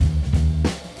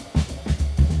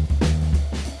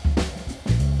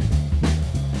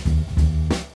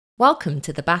Welcome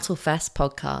to the Battlefest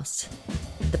podcast,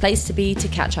 the place to be to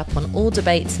catch up on all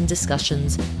debates and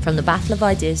discussions from the Battle of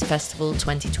Ideas Festival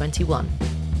 2021.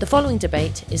 The following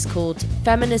debate is called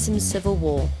Feminism Civil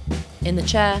War. In the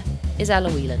chair is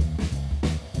Ella Whelan.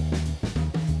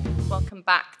 Welcome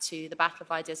back to the Battle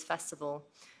of Ideas Festival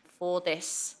for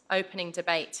this opening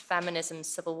debate, Feminism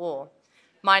Civil War.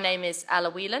 My name is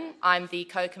Ella Whelan. I'm the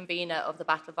co-convener of the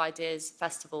Battle of Ideas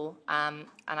Festival, and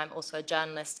I'm also a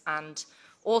journalist and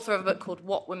author of a book called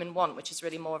What Women Want, which is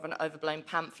really more of an overblown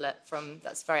pamphlet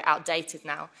that's very outdated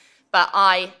now. But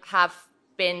I have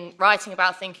been writing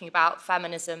about, thinking about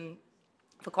feminism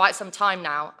for quite some time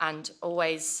now, and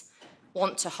always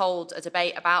want to hold a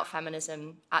debate about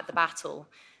feminism at the Battle,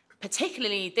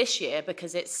 particularly this year,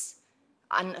 because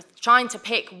I'm trying to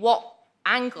pick what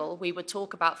angle we would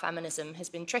talk about feminism has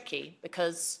been tricky,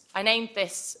 because I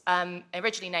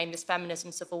originally named this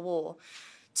Feminism Civil War,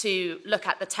 to look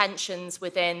at the tensions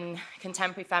within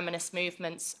contemporary feminist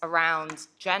movements around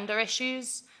gender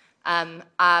issues,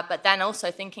 but then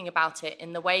also thinking about it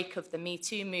in the wake of the Me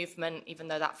Too movement, even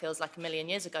though that feels like a million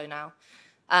years ago now.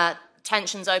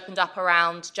 Tensions opened up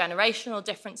around generational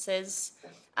differences,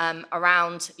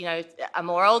 around a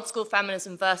more old school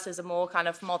feminism versus a more kind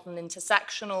of modern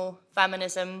intersectional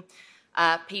feminism.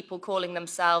 People calling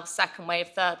themselves second wave,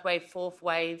 third wave, fourth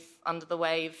wave, under the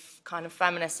wave kind of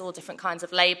feminists, all different kinds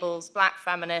of labels, black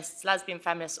feminists, lesbian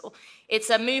feminists. It's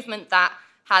a movement that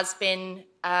has been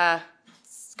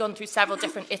gone through several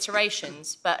different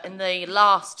iterations, but in the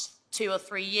last 2 or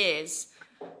 3 years,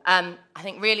 I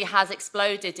think really has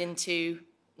exploded into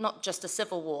not just a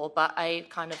civil war, but a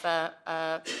kind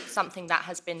of something that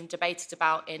has been debated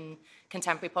about in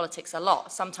contemporary politics a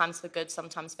lot, sometimes for good,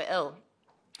 sometimes for ill.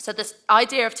 So this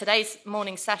idea of today's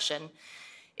morning session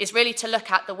is really to look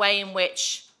at the way in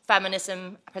which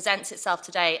feminism presents itself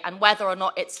today and whether or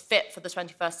not it's fit for the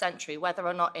 21st century, whether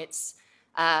or not it's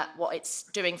what it's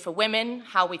doing for women,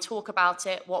 how we talk about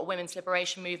it, what women's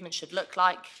liberation movement should look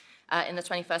like in the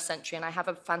 21st century. And I have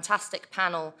a fantastic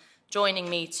panel joining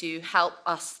me to help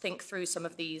us think through some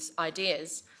of these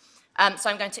ideas. So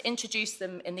I'm going to introduce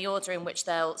them in the order in which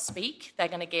they'll speak. They're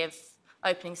going to give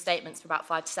opening statements for about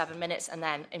 5 to 7 minutes, and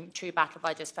then in true Battle of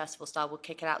Ideas Festival style, we'll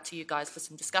kick it out to you guys for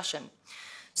some discussion.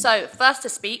 So first to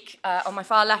speak, on my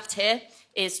far left here,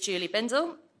 is Julie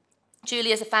Bindel.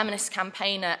 Julie is a feminist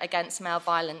campaigner against male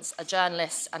violence, a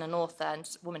journalist and an author, and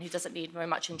a woman who doesn't need very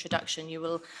much introduction. You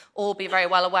will all be very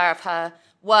well aware of her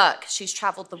work. She's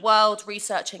travelled the world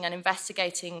researching and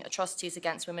investigating atrocities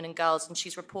against women and girls, and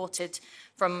she's reported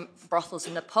from brothels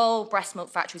in Nepal, breast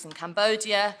milk factories in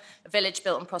Cambodia, a village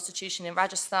built on prostitution in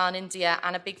Rajasthan, India,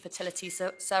 and a big fertility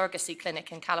surrogacy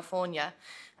clinic in California.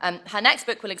 Her next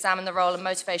book will examine the role and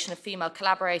motivation of female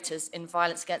collaborators in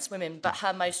violence against women, but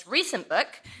her most recent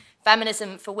book,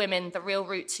 Feminism for Women, The Real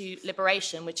Route to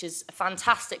Liberation, which is a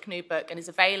fantastic new book and is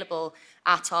available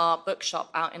at our bookshop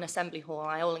out in Assembly Hall.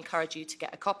 I all encourage you to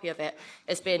get a copy of it.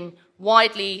 It's been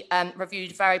widely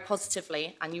reviewed very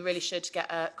positively, and you really should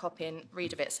get a copy and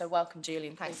read of it. So welcome, Julie,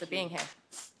 and thanks for being here.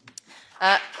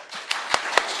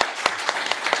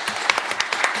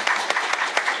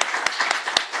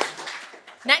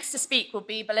 Next to speak will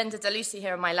be Belinda De Lucy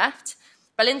here on my left.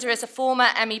 Belinda is a former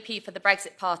MEP for the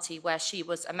Brexit Party, where she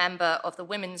was a member of the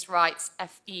Women's Rights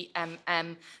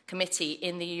FEMM Committee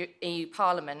in the EU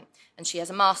Parliament, and she has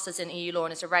a master's in EU law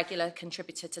and is a regular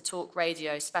contributor to Talk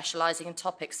Radio, specialising in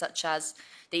topics such as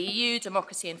the EU,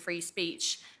 democracy and free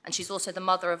speech, and she's also the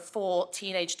mother of 4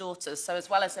 teenage daughters, so as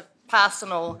well as a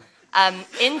personal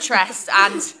interest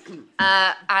and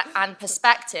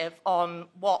perspective on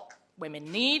what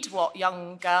women need, what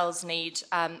young girls need,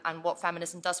 and what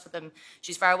feminism does for them.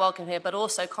 She's very welcome here, but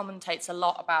also commentates a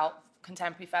lot about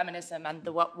contemporary feminism and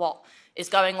what is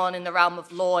going on in the realm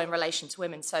of law in relation to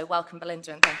women. So welcome,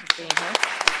 Belinda, and thank you for being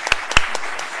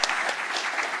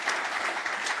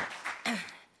here.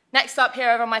 Next up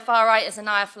here over on my far right is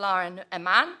Anaya Falarin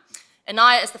Eman.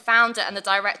 Anaya is the founder and the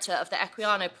director of the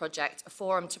Equiano Project, a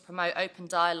forum to promote open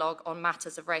dialogue on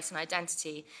matters of race and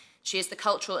identity. She is the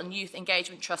Cultural and Youth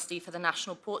Engagement Trustee for the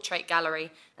National Portrait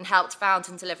Gallery and helped found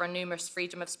and deliver numerous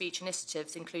freedom of speech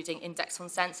initiatives, including Index on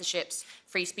Censorship's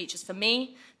Free Speech is for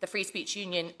Me, the Free Speech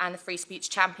Union, and the Free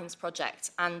Speech Champions Project.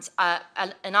 And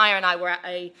Anaya and I were at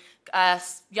a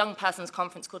young person's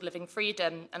conference called Living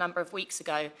Freedom a number of weeks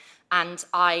ago, and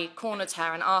I cornered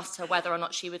her and asked her whether or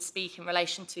not she would speak in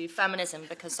relation to feminism,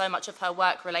 because so much of her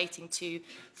work relating to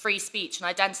free speech and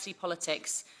identity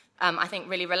politics I think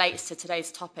really relates to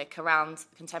today's topic around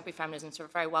contemporary feminism. So we're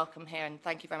very welcome here, and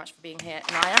thank you very much for being here,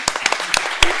 Naya.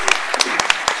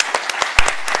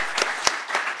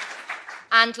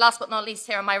 And last but not least,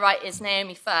 here on my right is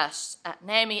Naomi First.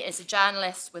 Naomi is a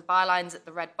journalist with bylines at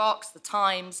The Red Box, The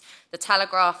Times, The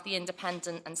Telegraph, The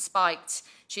Independent, and Spiked.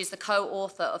 She's the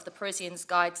co-author of The Parisian's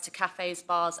Guide to Cafes,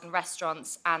 Bars, and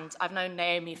Restaurants. And I've known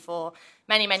Naomi for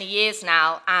many, many years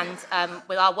now. And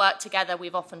with our work together,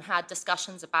 we've often had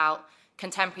discussions about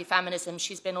contemporary feminism.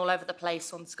 She's been all over the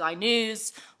place on Sky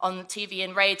News, on TV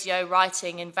and radio,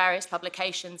 writing in various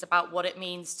publications about what it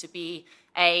means to be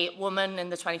a woman in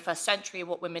the 21st century,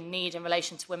 what women need in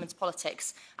relation to women's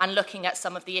politics, and looking at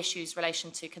some of the issues in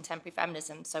relation to contemporary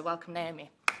feminism. So welcome,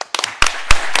 Naomi.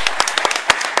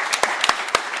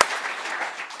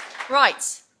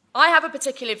 Right. I have a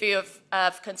particular view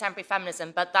of contemporary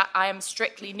feminism, but that I am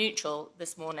strictly neutral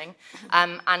this morning,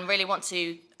 and really want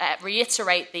to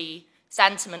reiterate the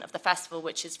sentiment of the festival,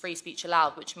 which is free speech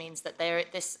allowed, which means that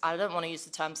I don't want to use the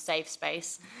term safe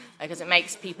space because it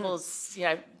makes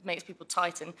makes people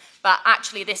tighten. But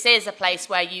actually, this is a place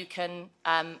where you can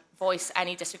voice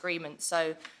any disagreement.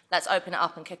 So let's open it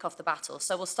up and kick off the battle.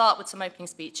 So we'll start with some opening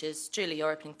speeches. Julie,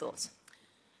 your opening thoughts.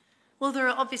 Well, there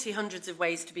are obviously hundreds of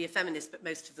ways to be a feminist, but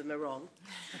most of them are wrong.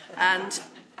 And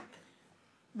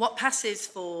what passes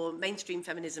for mainstream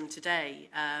feminism today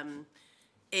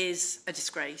is a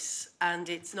disgrace, and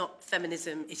it's not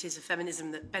feminism, it is a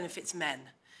feminism that benefits men,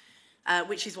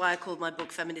 which is why I called my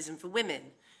book Feminism for Women.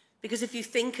 Because if you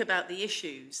think about the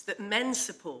issues that men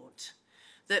support,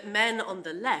 that men on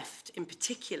the left in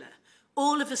particular,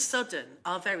 all of a sudden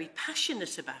are very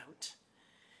passionate about,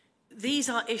 these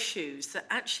are issues that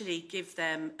actually give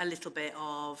them a little bit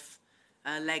of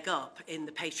a leg up in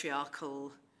the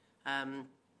patriarchal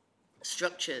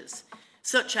structures,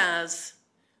 such as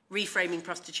reframing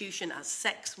prostitution as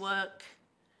sex work,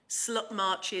 slut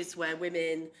marches where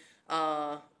women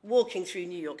are walking through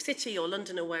New York City or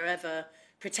London or wherever,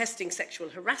 protesting sexual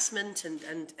harassment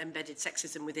and embedded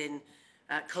sexism within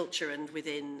culture and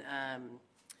within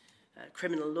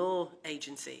criminal law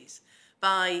agencies,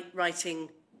 by writing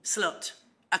slut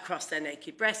across their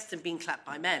naked breasts and being clapped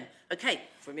by men. Okay,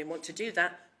 if women want to do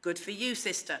that, good for you,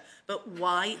 sister. But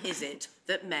why is it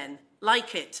that men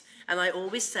like it? And I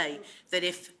always say that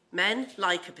if men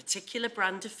like a particular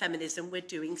brand of feminism, we're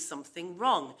doing something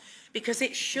wrong, because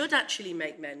it should actually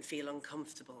make men feel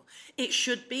uncomfortable. It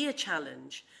should be a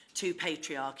challenge to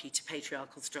patriarchy, to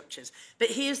patriarchal structures. But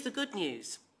here's the good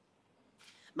news.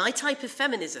 My type of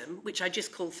feminism, which I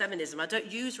just call feminism, I don't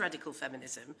use radical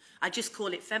feminism, I just call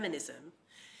it feminism,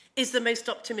 is the most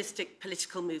optimistic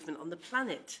political movement on the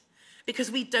planet,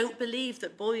 because we don't believe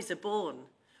that boys are born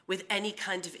with any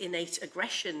kind of innate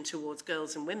aggression towards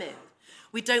girls and women.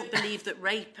 We don't believe that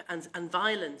rape and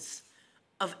violence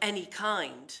of any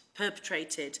kind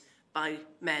perpetrated by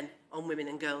men on women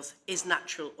and girls is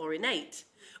natural or innate.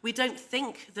 We don't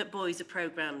think that boys are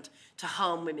programmed to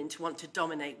harm women, to want to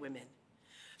dominate women.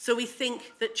 So we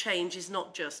think that change is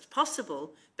not just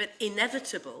possible, but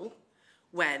inevitable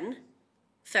when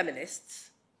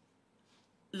feminists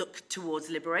look towards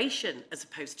liberation as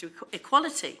opposed to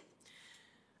equality.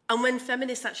 And when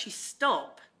feminists actually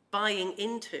stop buying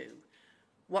into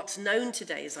what's known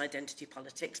today as identity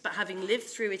politics, but having lived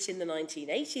through it in the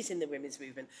 1980s in the women's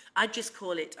movement, I'd just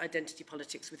call it identity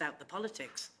politics without the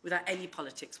politics, without any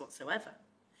politics whatsoever.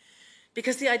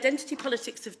 Because the identity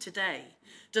politics of today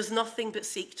does nothing but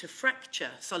seek to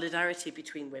fracture solidarity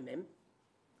between women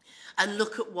and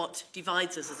look at what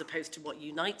divides us as opposed to what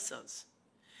unites us.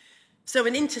 So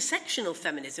an intersectional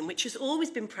feminism, which has always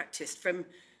been practiced from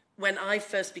when I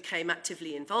first became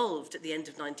actively involved at the end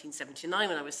of 1979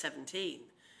 when I was 17,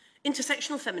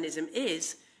 intersectional feminism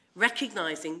is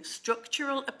recognising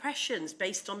structural oppressions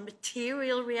based on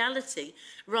material reality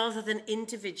rather than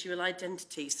individual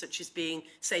identities, such as being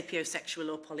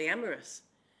sapiosexual or polyamorous.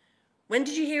 When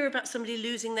did you hear about somebody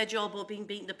losing their job or being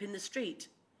beaten up in the street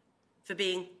for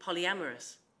being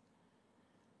polyamorous?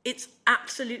 It's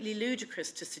absolutely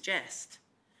ludicrous to suggest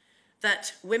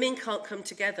that women can't come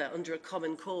together under a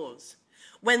common cause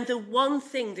when the one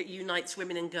thing that unites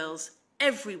women and girls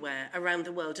everywhere around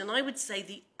the world, and I would say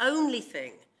the only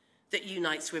thing that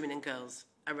unites women and girls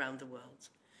around the world,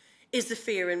 is the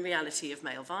fear and reality of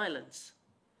male violence.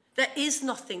 There is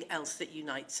nothing else that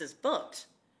unites us, but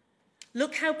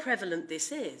look how prevalent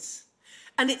this is.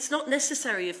 And it's not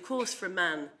necessary, of course, for a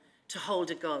man to hold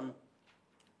a gun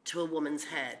to a woman's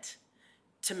head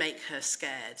to make her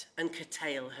scared and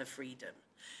curtail her freedom.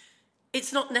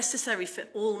 It's not necessary for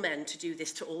all men to do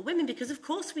this to all women, because of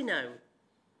course we know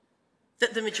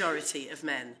that the majority of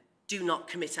men do not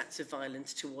commit acts of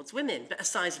violence towards women, but a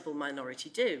sizable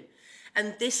minority do.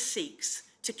 And this seeks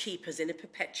to keep us in a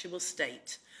perpetual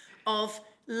state of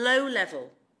low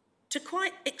level to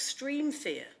quite extreme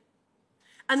fear.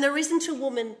 And there isn't a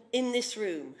woman in this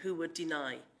room who would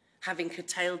deny having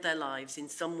curtailed their lives in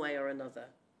some way or another,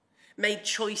 made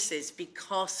choices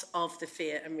because of the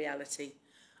fear and reality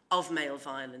of male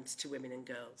violence to women and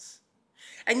girls.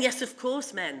 And yes, of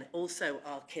course, men also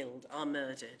are killed, are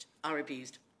murdered, are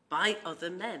abused by other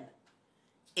men.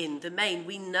 In the main,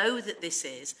 we know that this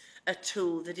is a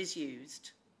tool that is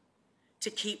used to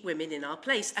keep women in our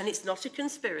place. And it's not a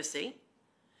conspiracy.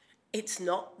 It's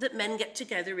not that men get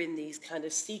together in these kind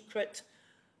of secret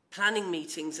planning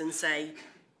meetings and say,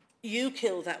 you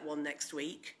kill that one next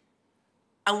week,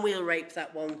 and we'll rape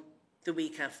that one the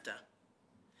week after.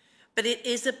 But it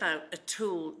is about a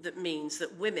tool that means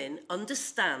that women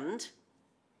understand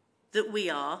that we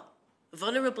are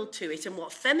vulnerable to it, and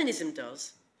what feminism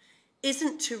does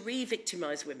isn't to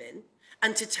re-victimise women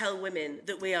and to tell women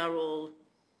that we are all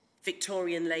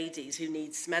Victorian ladies who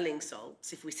need smelling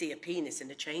salts if we see a penis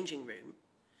in a changing room.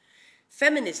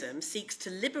 Feminism seeks to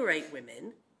liberate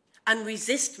women and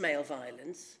resist male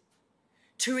violence,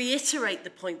 to reiterate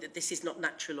the point that this is not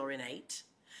natural or innate,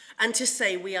 and to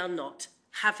say we are not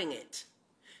having it.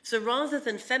 So rather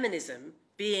than feminism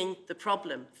being the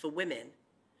problem for women,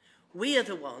 we are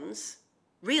the ones,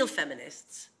 real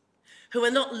feminists, who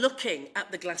are not looking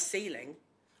at the glass ceiling.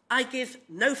 I give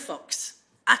no fucks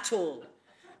at all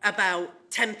about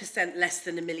 10% less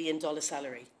than $1 million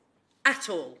salary, at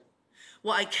all.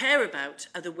 What I care about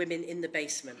are the women in the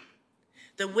basement,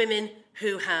 the women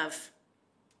who have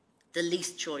the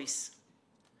least choice,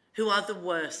 who are the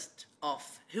worst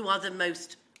off, who are the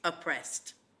most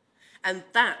oppressed. And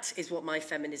that is what my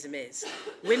feminism is.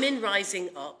 Women rising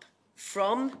up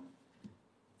from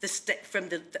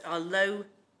our low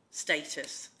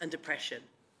status and oppression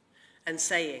and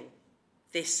saying,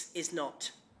 this is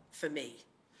not for me.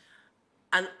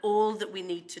 And all that we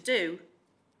need to do,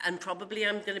 and probably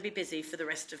I'm going to be busy for the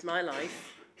rest of my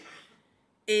life,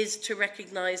 is to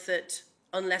recognise that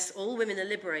unless all women are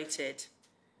liberated,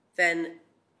 then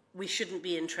we shouldn't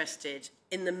be interested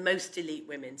in the most elite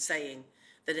women saying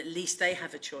that at least they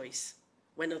have a choice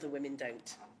when other women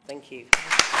don't. Thank you.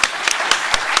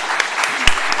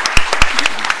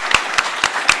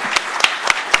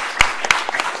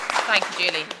 Thank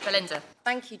you, Julie. Belinda.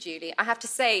 Thank you, Julie. I have to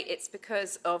say it's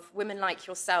because of women like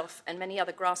yourself and many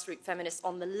other grassroots feminists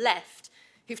on the left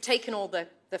who've taken all the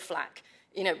flack,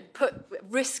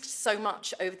 risked so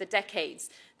much over the decades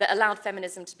that allowed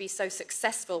feminism to be so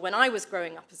successful when I was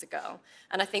growing up as a girl.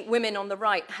 And I think women on the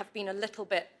right have been a little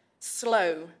bit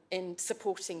slow in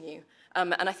supporting you.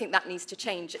 And I think that needs to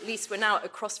change. At least we're now at a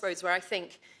crossroads where I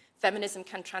think feminism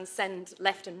can transcend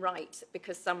left and right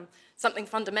because something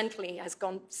fundamentally has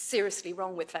gone seriously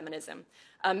wrong with feminism.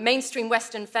 Mainstream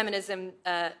Western feminism,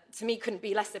 to me, couldn't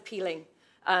be less appealing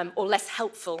or less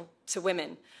helpful to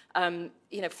women.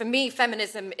 For me,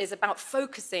 feminism is about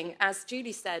focusing, as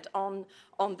Julie said, on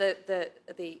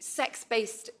the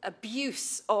sex-based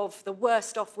abuse of the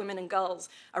worst off women and girls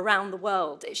around the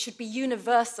world. It should be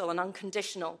universal and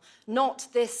unconditional, not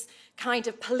this kind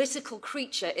of political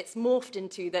creature it's morphed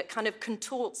into that kind of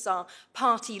contorts our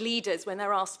party leaders when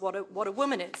they're asked what a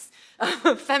woman is.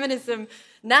 Feminism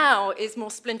now is more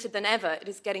splintered than ever. It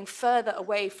is getting further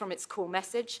away from its core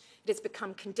message. It has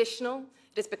become conditional.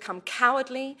 It has become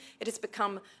cowardly. It has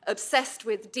become obsessed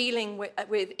with dealing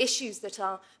with issues that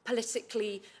are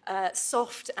politically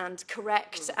soft and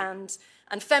correct. And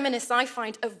feminists, I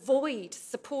find, avoid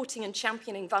supporting and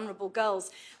championing vulnerable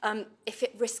girls if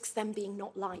it risks them being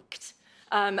not liked.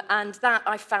 And that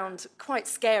I found quite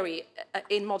scary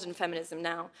in modern feminism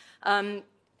now.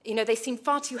 They seem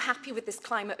far too happy with this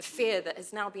climate of fear that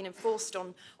has now been enforced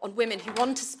on women who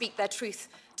want to speak their truth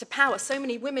to power. So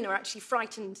many women are actually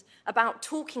frightened about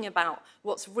talking about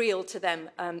what's real to them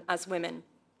as women.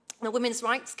 The Women's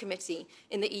Rights Committee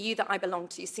in the EU that I belong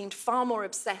to seemed far more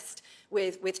obsessed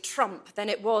with Trump than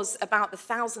it was about the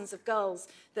thousands of girls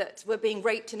that were being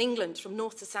raped in England from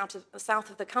north to south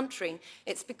of the country.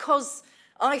 It's because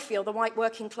I feel the white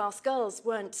working class girls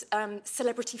weren't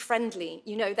celebrity friendly.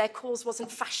 Their cause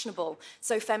wasn't fashionable,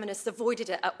 so feminists avoided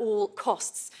it at all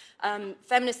costs.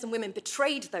 Feminists and women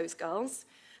betrayed those girls,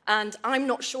 and I'm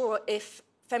not sure if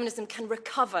feminism can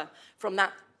recover from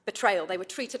that betrayal. They were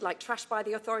treated like trash by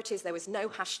the authorities. There was no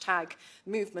hashtag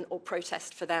movement or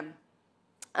protest for them.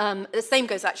 The same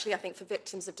goes, actually, I think, for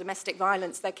victims of domestic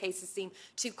violence. Their cases seem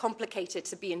too complicated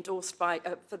to be endorsed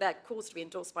for their cause to be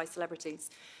endorsed by celebrities.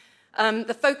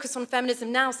 The focus on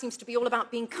feminism now seems to be all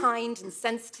about being kind and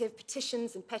sensitive,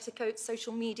 petitions and petticoats,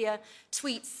 social media,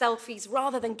 tweets, selfies,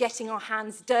 rather than getting our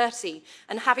hands dirty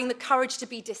and having the courage to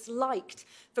be disliked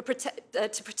to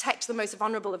protect the most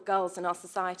vulnerable of girls in our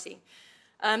society.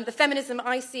 The feminism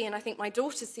I see, and I think my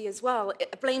daughters see as well,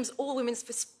 it blames all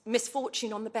women's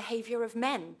misfortune on the behaviour of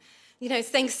men. You know,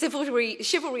 saying chivalry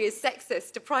is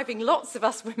sexist, depriving lots of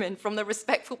us women from the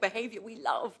respectful behaviour we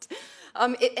loved.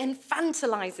 It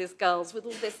infantilizes girls with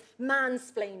all this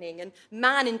mansplaining and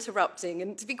man interrupting.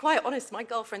 And to be quite honest, my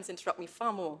girlfriends interrupt me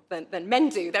far more than men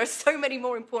do. There are so many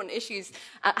more important issues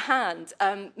at hand.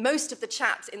 Most of the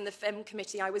chat in the Fem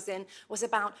committee I was in was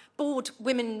about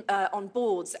women on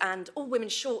boards and all-women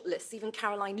shortlists. Even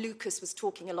Caroline Lucas was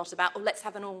talking a lot about, let's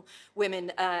have an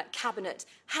all-women cabinet.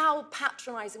 How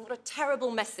patronising, what a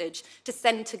terrible message to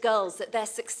send to girls that their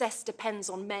success depends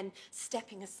on men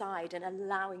stepping aside and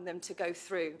allowing them to go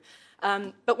through.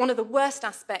 But one of the worst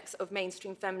aspects of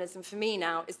mainstream feminism for me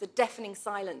now is the deafening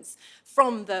silence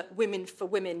from the Women for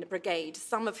Women brigade,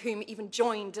 some of whom even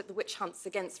joined the witch hunts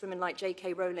against women like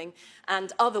J.K. Rowling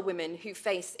and other women who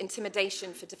face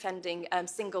intimidation for defending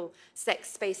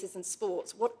single-sex spaces in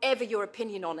sports. Whatever your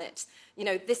opinion on it, you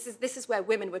know, this is where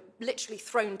women were literally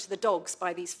thrown to the dogs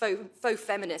by these faux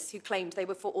feminists who claimed they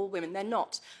were for all women. They're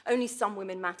not. Only some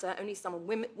women matter, only some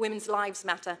women's lives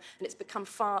matter, and it's become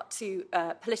far too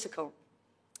political.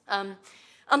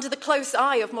 Under the close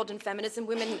eye of modern feminism,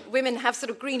 women have sort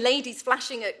of green ladies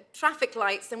flashing at traffic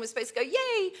lights, and we're supposed to go,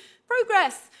 yay,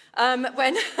 progress. And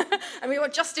we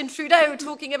want Justin Trudeau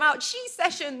talking about she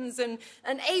sessions and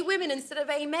A women instead of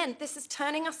A men. This is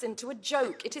turning us into a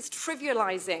joke. It is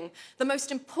trivializing the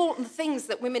most important things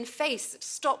that women face to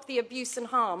stop the abuse and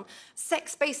harm,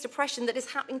 sex-based oppression that is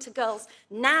happening to girls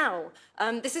now.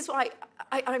 This is why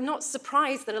I'm not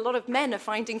surprised that a lot of men are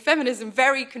finding feminism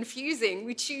very confusing.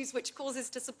 We choose which causes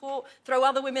to support, throw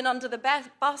other women under the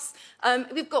bus.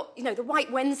 We've got, you know, the White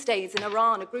Wednesdays in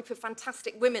Iran, a group of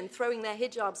fantastic women throwing their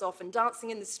hijabs off and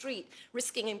dancing in the street,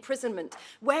 risking imprisonment.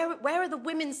 Where are the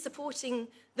women supporting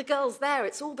the girls there?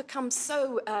 It's all become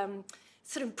so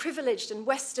sort of privileged and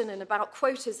Western and about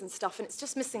quotas and stuff, and it's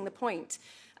just missing the point.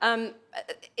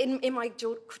 In my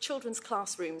children's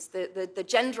classrooms, the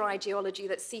gender ideology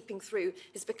that's seeping through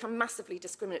has become massively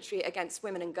discriminatory against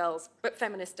women and girls, but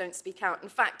feminists don't speak out. In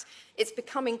fact, it's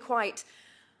becoming quite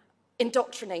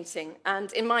indoctrinating.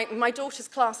 And in my daughter's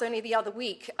class only the other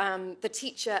week, the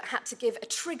teacher had to give a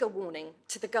trigger warning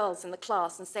to the girls in the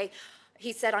class and say,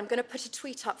 he said, I'm going to put a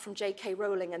tweet up from J.K.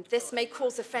 Rowling, and this may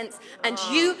cause offence. And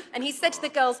he said to the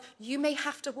girls, you may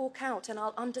have to walk out, and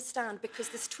I'll understand, because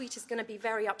this tweet is going to be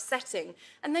very upsetting.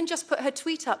 And then just put her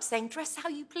tweet up saying, dress how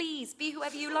you please, be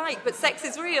whoever you like, but sex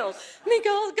is real. And the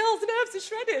girls' nerves are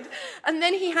shredded. And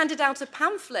then he handed out a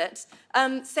pamphlet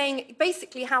saying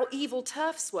basically how evil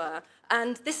TERFs were.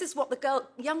 And this is what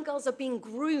young girls are being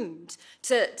groomed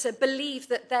to believe,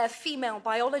 that their female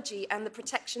biology and the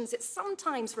protections it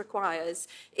sometimes requires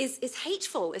is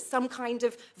hateful, is some kind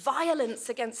of violence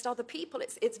against other people.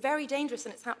 It's very dangerous,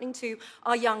 and it's happening to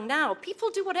our young now. People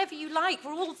do whatever you like.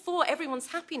 We're all for everyone's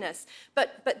happiness.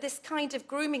 But this kind of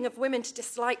grooming of women to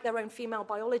dislike their own female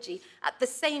biology, at the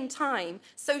same time,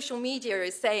 social media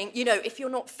is saying, you know, if you're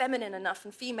not feminine enough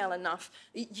and female enough,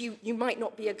 you might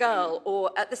not be a girl.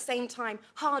 Or at the same time,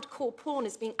 hardcore porn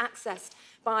is being accessed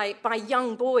by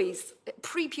young boys,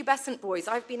 prepubescent boys.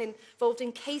 I've been involved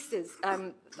in cases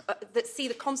that see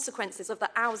the consequences of the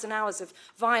hours and hours of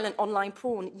violent online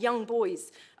porn young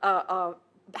boys are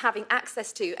having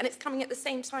access to, and it's coming at the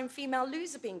same time female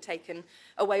loos are being taken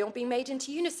away or being made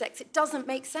into unisex. It doesn't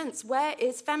make sense. Where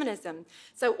is feminism?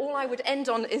 So all I would end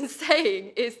on in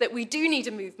saying is that we do need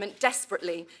a movement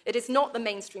desperately. It is not the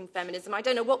mainstream feminism. I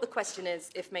don't know what the question is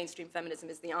if mainstream feminism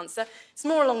is the answer. It's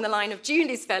more along the line of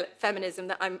Julie's feminism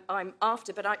that I'm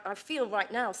after, but I feel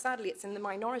right now, sadly, it's in the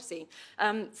minority.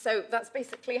 So that's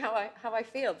basically how I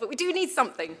feel. But we do need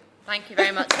something. Thank you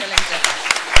very much, Belinda.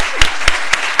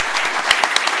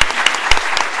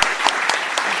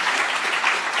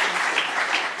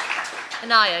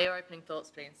 Anaya, your opening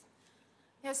thoughts, please.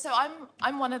 Yeah, so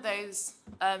I'm one of those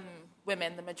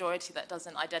women, the majority, that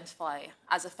doesn't identify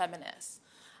as a feminist.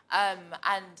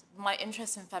 And my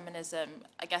interest in feminism,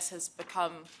 I guess, has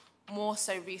become more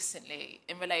so recently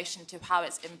in relation to how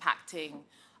it's impacting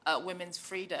women's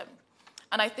freedom.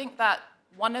 And I think that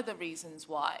one of the reasons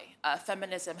why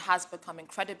feminism has become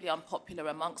incredibly unpopular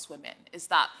amongst women is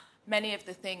that many of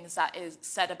the things that is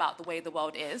said about the way the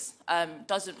world is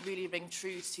doesn't really ring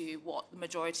true to what the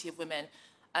majority of women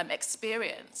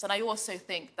experience. And I also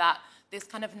think that this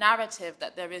kind of narrative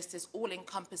that there is this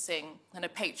all-encompassing kind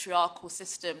of patriarchal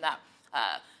system that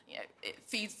it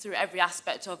feeds through every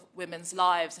aspect of women's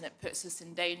lives, and it puts us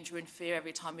in danger and fear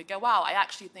every time we go out, I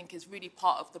actually think is really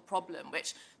part of the problem,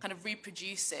 which kind of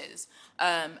reproduces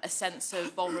a sense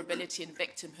of vulnerability and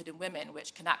victimhood in women,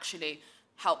 which can actually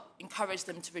help encourage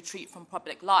them to retreat from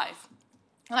public life.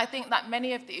 And I think that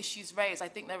many of the issues raised, I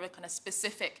think there are kind of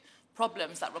specific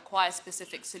problems that require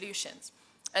specific solutions.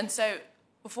 And so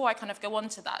before I kind of go on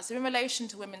to that, so in relation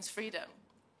to women's freedom,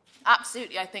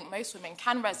 absolutely, I think most women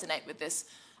can resonate with this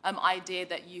idea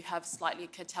that you have slightly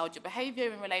curtailed your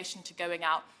behaviour in relation to going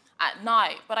out at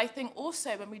night. But I think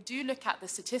also when we do look at the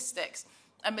statistics,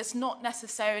 it's not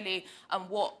necessarily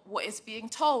what is being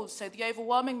told. So the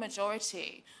overwhelming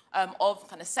majority of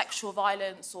kind of sexual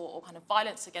violence or kind of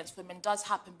violence against women does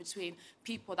happen between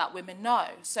people that women know.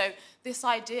 So this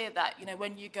idea that, you know,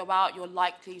 when you go out, you're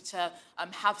likely to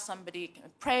have somebody kind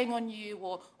of preying on you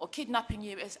or kidnapping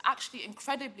you is actually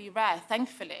incredibly rare,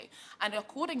 thankfully. And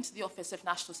according to the Office of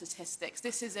National Statistics,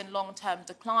 this is in long-term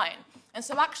decline. And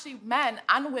so actually men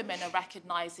and women are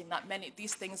recognising that many of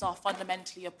these things are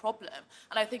fundamentally a problem.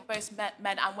 And I think both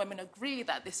men and women agree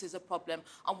that this is a problem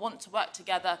and want to work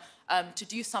together to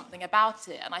do something about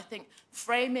it. And I think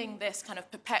framing this kind of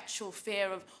perpetual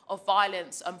fear of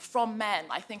violence from men,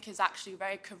 I think, is actually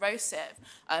very corrosive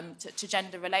to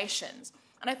gender relations.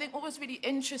 And I think what was really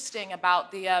interesting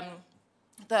about the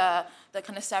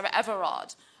kind of Sarah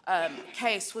Everard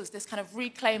case was this kind of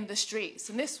reclaim the streets.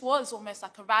 And this was almost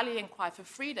like a rallying cry for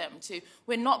freedom to,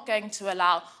 we're not going to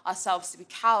allow ourselves to be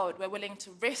cowed. We're willing to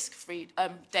risk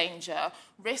danger,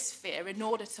 risk fear in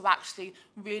order to actually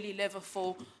really live a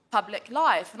full public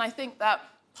life. And I think that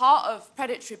part of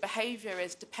predatory behaviour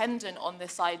is dependent on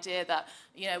this idea that,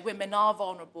 you know, women are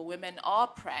vulnerable, women are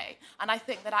prey. And I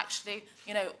think that actually,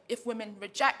 you know, if women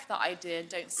reject that idea and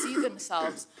don't see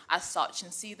themselves as such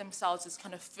and see themselves as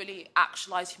kind of fully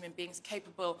actualised human beings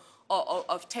capable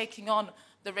of taking on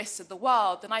the risks of the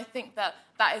world, then I think that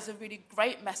that is a really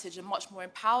great message, a much more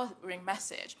empowering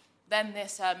message than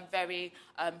this very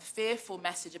fearful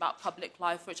message about public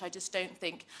life, which I just don't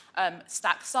think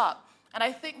stacks up. And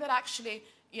I think that actually,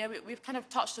 you know, we've kind of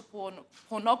touched upon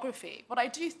pornography, but I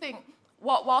do think,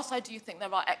 whilst I do think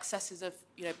there are excesses of,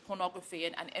 you know, pornography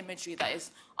and imagery that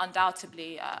is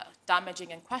undoubtedly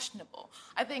damaging and questionable,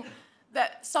 I think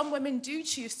that some women do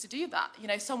choose to do that. You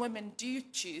know, some women do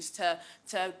choose to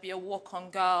be a walk-on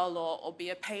girl or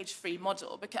be a page-free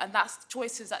model, and that's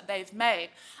choices that they've made.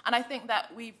 And I think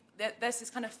that there's this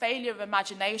kind of failure of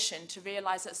imagination to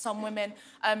realise that some women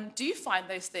do find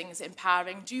those things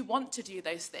empowering, do want to do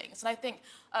those things. And I think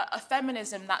a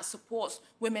feminism that supports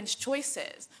women's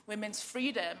choices, women's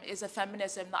freedom, is a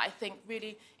feminism that I think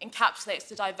really encapsulates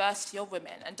the diversity of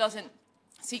women and doesn't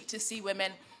seek to see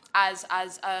women as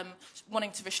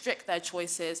wanting to restrict their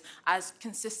choices, as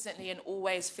consistently and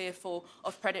always fearful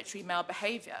of predatory male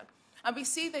behaviour. And we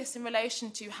see this in relation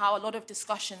to how a lot of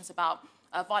discussions about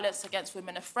violence against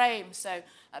women are framed. So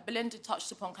Belinda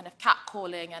touched upon kind of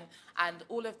catcalling and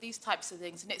all of these types of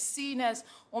things. And it's seen as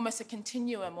almost a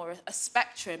continuum or a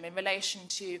spectrum in relation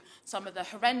to some of the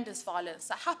horrendous violence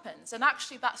that happens. And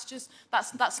actually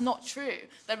that's not true.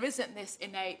 There isn't this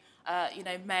innate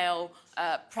male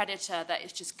predator that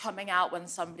is just coming out when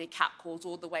somebody catcalls,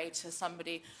 all the way to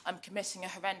somebody committing a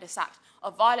horrendous act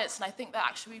of violence. And I think that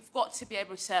actually we've got to be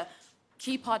able to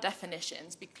keep our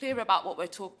definitions, be clear about what we're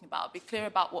talking about, be clear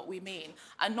about what we mean,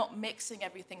 and not mixing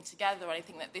everything together. And I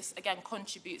think that this, again,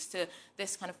 contributes to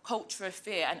this kind of culture of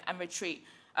fear and retreat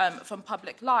from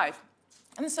public life.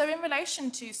 And so in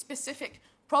relation to specific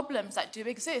problems that do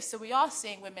exist, so we are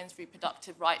seeing women's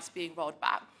reproductive rights being rolled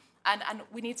back, and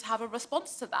we need to have a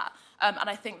response to that.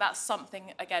 And I think that's something,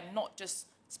 again, not just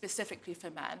specifically for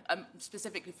men,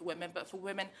 specifically for women, but for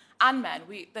women and men.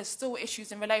 There's still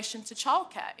issues in relation to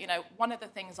childcare. You know, one of the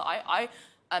things that I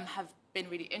have been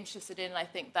really interested in, and I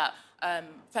think that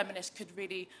feminists could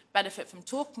really benefit from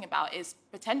talking about, is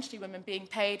potentially women being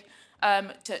paid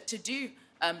to do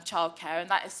childcare, and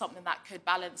that is something that could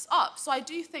balance up. So I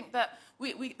do think that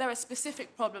there are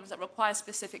specific problems that require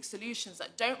specific solutions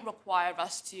that don't require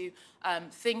us to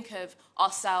think of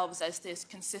ourselves as this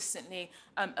consistently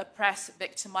oppressed,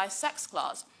 victimized sex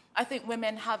class. I think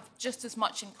women have just as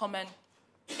much in common,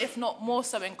 if not more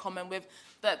so in common, with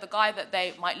the guy that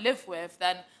they might live with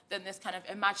than this kind of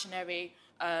imaginary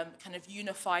kind of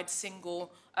unified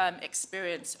single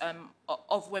experience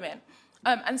of women.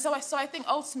 And so I think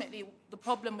ultimately the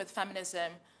problem with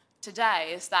feminism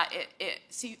today is that it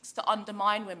seeks to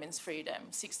undermine women's freedom,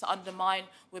 seeks to undermine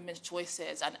women's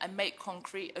choices and make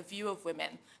concrete a view of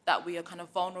women that we are kind of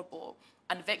vulnerable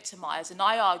and victimized. And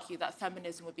I argue that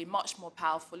feminism would be much more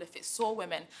powerful if it saw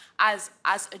women as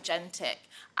agentic,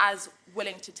 as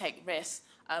willing to take risks,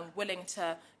 willing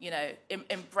to,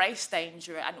 embrace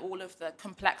danger and all of the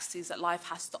complexities that life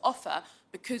has to offer,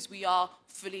 because we are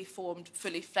fully formed,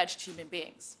 fully fledged human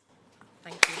beings.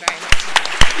 Thank you very much.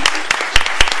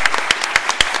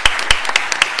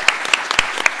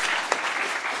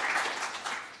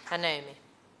 And Naomi.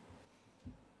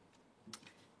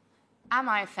 Am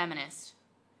I a feminist?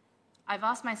 I've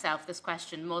asked myself this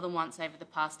question more than once over the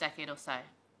past decade or so.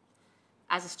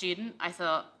 As a student, I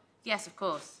thought, yes, of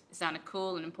course, it sounded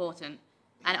cool and important,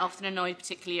 and it often annoyed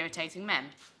particularly irritating men,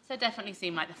 so it definitely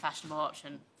seemed like the fashionable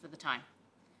option for the time.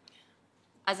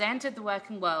 As I entered the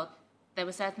working world, there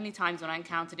were certainly times when I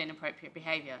encountered inappropriate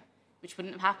behaviour, which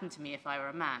wouldn't have happened to me if I were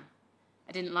a man.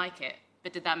 I didn't like it,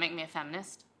 but did that make me a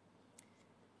feminist?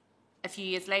 A few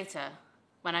years later,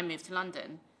 when I moved to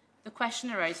London, the question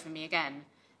arose for me again,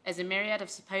 as a myriad of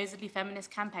supposedly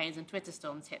feminist campaigns and Twitter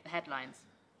storms hit the headlines.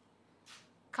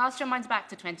 Cast your minds back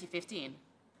to 2015.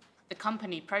 The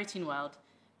company Protein World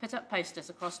put up posters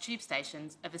across tube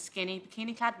stations of a skinny,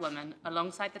 bikini-clad woman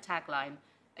alongside the tagline,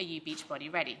 "Are you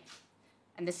Beachbody ready?"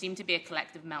 And there seemed to be a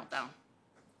collective meltdown.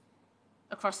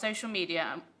 Across social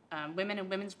media, women and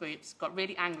women's groups got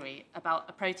really angry about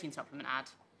a protein supplement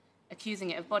ad, accusing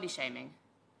it of body shaming.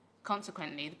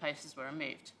 Consequently, the posters were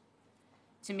removed.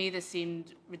 To me, this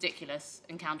seemed ridiculous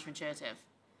and counterintuitive.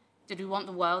 Did we want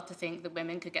the world to think that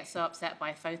women could get so upset by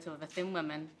a photo of a thin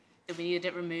woman that we needed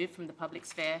it removed from the public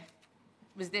sphere?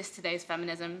 Was this today's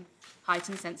feminism,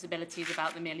 heightened sensibilities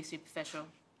about the merely superficial?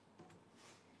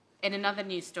 In another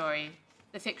news story,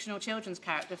 the fictional children's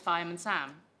character Fireman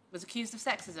Sam was accused of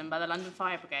sexism by the London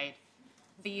Fire Brigade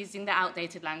for using the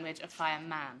outdated language of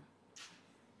fireman,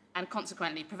 and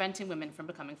consequently preventing women from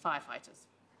becoming firefighters.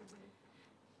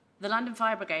 The London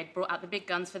Fire Brigade brought out the big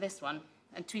guns for this one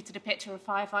and tweeted a picture of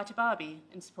firefighter Barbie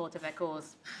in support of their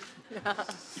cause.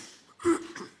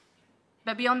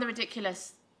 But beyond the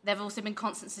ridiculous, there have also been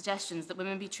constant suggestions that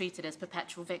women be treated as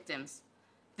perpetual victims,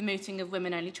 the mooting of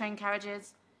women-only train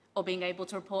carriages, or being able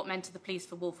to report men to the police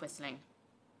for wolf whistling.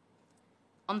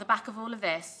 On the back of all of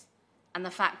this, and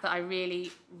the fact that I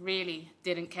really, really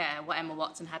didn't care what Emma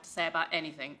Watson had to say about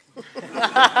anything,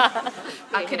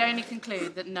 I could only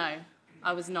conclude that no,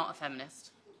 I was not a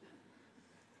feminist.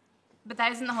 But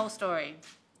that isn't the whole story,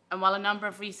 and while a number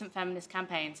of recent feminist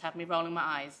campaigns have me rolling my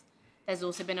eyes, there's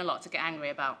also been a lot to get angry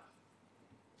about.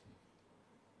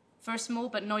 For a small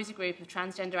but noisy group of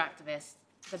transgender activists,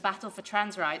 the battle for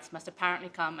trans rights must apparently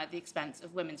come at the expense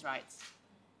of women's rights.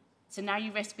 So now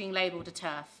you risk being labelled a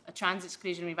TERF, a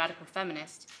trans-exclusionary radical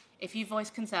feminist, if you voice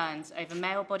concerns over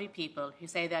male-bodied people who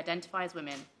say they identify as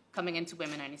women coming into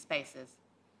women-only spaces.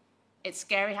 It's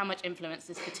scary how much influence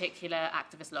this particular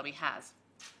activist lobby has.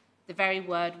 The very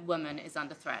word woman is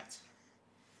under threat.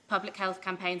 Public health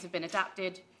campaigns have been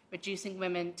adapted, reducing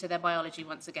women to their biology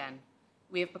once again.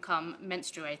 We have become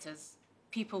menstruators,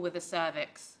 people with a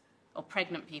cervix, or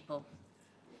pregnant people,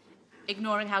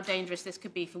 ignoring how dangerous this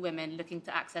could be for women looking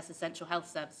to access essential health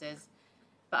services,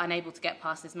 but unable to get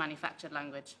past this manufactured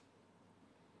language.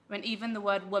 When even the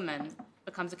word woman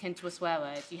becomes akin to a swear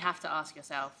word, you have to ask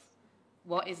yourself,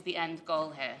 what is the end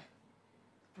goal here?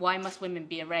 Why must women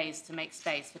be erased to make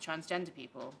space for transgender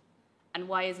people? And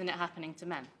why isn't it happening to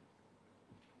men?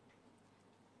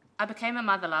 I became a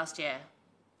mother last year,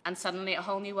 and suddenly a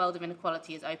whole new world of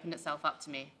inequality has opened itself up to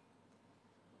me.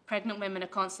 Pregnant women are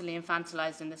constantly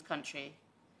infantilized in this country.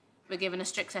 We're given a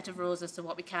strict set of rules as to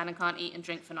what we can and can't eat and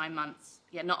drink for 9 months,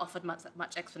 yet not offered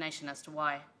much explanation as to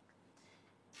why.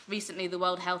 Recently, the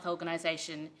World Health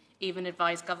Organization even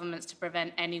advised governments to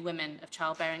prevent any women of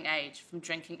childbearing age from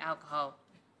drinking alcohol,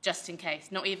 just in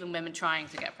case, not even women trying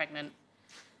to get pregnant.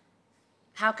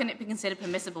 How can it be considered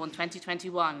permissible in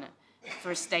 2021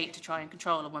 for a state to try and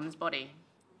control a woman's body?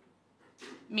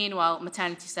 Meanwhile,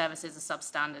 maternity services are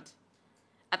substandard.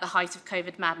 At the height of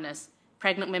COVID madness,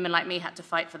 pregnant women like me had to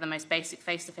fight for the most basic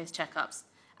face-to-face checkups,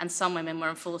 and some women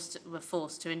were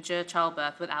forced to endure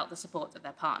childbirth without the support of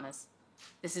their partners.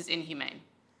 This is inhumane.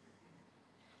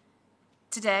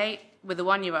 Today, with a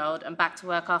 1-year-old and back to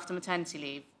work after maternity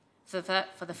leave, for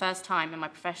the first time in my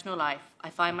professional life, I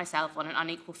find myself on an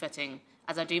unequal footing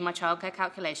as I do my childcare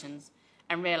calculations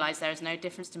and realise there is no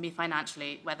difference to me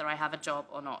financially whether I have a job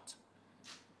or not.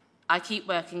 I keep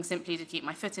working simply to keep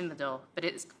my foot in the door, but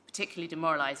it's particularly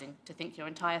demoralising to think your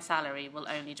entire salary will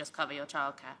only just cover your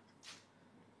childcare.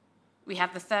 We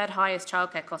have the 3rd highest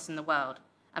childcare costs in the world,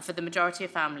 and for the majority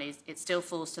of families, it still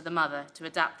falls to the mother to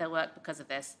adapt their work because of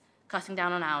this, cutting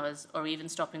down on hours or even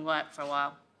stopping work for a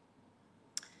while.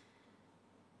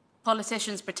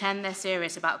 Politicians pretend they're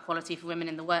serious about equality for women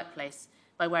in the workplace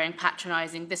by wearing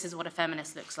patronising "this is what a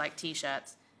feminist looks like"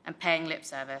 t-shirts and paying lip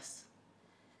service.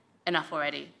 Enough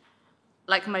already.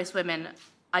 Like most women,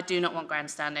 I do not want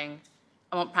grandstanding.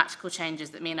 I want practical changes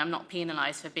that mean I'm not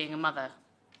penalised for being a mother.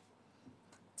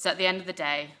 So at the end of the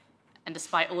day, And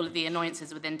despite all of the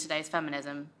annoyances within today's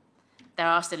feminism, there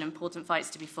are still important fights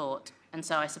to be fought. And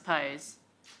so I suppose,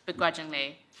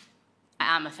 begrudgingly,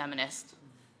 I am a feminist,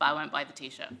 but I won't buy the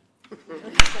T-shirt.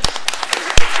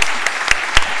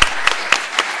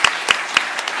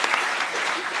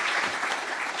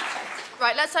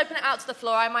 Right, let's open it out to the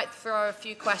floor. I might throw a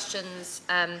few questions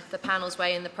the panel's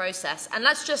way in the process. And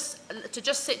let's just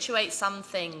situate some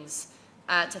things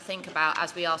to think about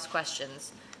as we ask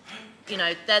questions. You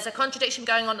know, there's a contradiction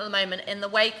going on at the moment in the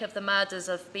wake of the murders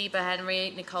of Bieber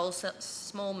Henry, Nicole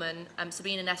Smallman,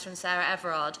 Sabina Nessa and Sarah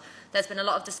Everard. There's been a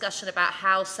lot of discussion about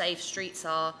how safe streets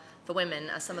are for women,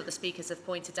 as some of the speakers have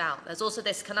pointed out. There's also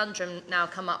this conundrum now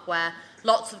come up where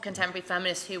lots of contemporary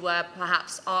feminists who were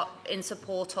perhaps in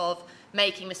support of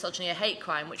making misogyny a hate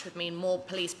crime, which would mean more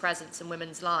police presence in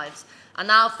women's lives, are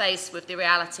now faced with the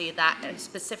reality that,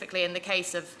 specifically in the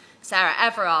case of Sarah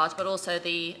Everard, but also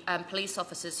the police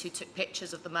officers who took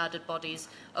pictures of the murdered bodies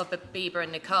of Bieber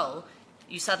and Nicole,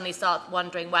 you suddenly start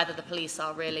wondering whether the police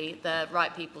are really the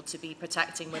right people to be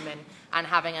protecting women and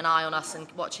having an eye on us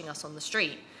and watching us on the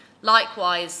street.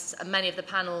 Likewise, many of the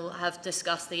panel have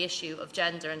discussed the issue of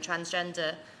gender and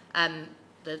transgender,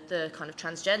 the kind of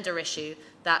transgender issue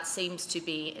that seems to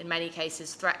be, in many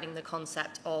cases, threatening the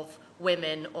concept of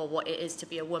women or what it is to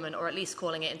be a woman, or at least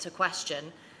calling it into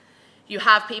question. You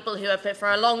have people who have for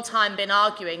a long time been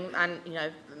arguing, and you know,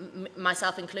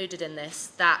 myself included in this,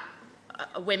 that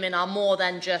women are more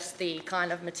than just the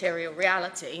kind of material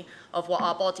reality of what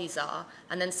our bodies are.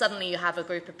 And then suddenly you have a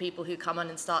group of people who come on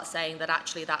and start saying that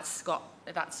actually that's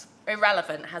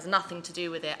irrelevant, has nothing to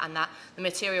do with it, and that the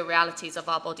material realities of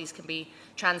our bodies can be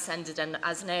transcended. And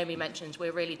as Naomi mentioned,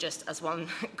 we're really just, as one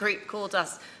group called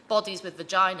us, bodies with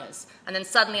vaginas. And then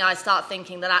suddenly I start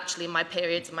thinking that actually my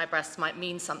periods and my breasts might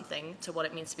mean something to what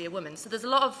it means to be a woman. So there's a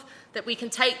lot of that we can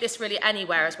take this really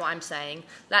anywhere, is what I'm saying.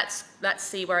 Let's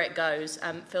see where it goes.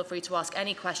 Feel free to ask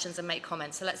any questions and make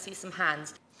comments. So let's see some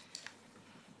hands.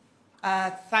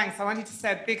 Thanks. I wanted to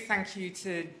say a big thank you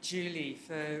to Julie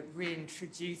for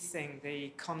reintroducing the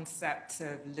concept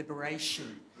of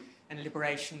liberation and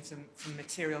liberation from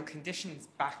material conditions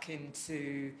back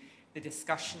into the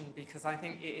discussion, because I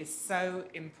think it is so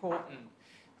important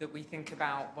that we think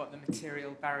about what the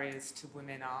material barriers to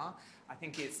women are. I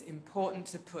think it's important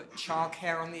to put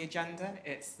childcare on the agenda.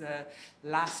 It's the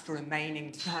last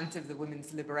remaining demand of the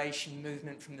women's liberation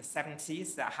movement from the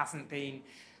 70s that hasn't been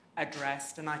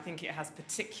addressed, and I think it has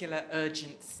particular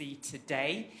urgency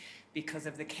today because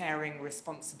of the caring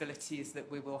responsibilities that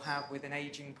we will have with an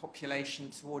ageing population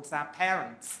towards our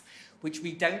parents, which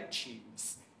we don't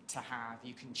choose to have.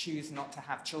 You can choose not to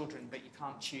have children, but you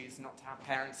can't choose not to have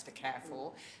parents to care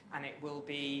for, and it will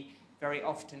be very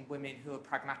often women who are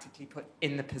pragmatically put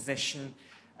in the position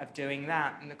of doing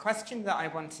that. And the question that I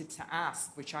wanted to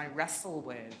ask, which I wrestle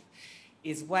with,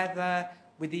 is whether,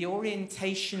 with the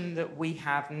orientation that we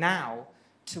have now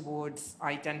towards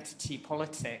identity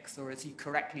politics, or as you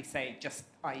correctly say, just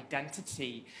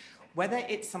identity, whether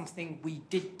it's something we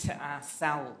did to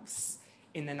ourselves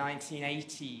in the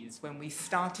 1980s when we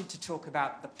started to talk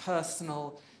about the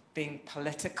personal being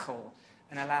political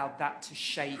and allowed that to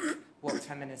shape what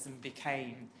feminism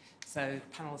became. So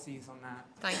panel's views on that.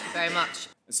 Thank you very much.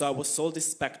 So I was sold this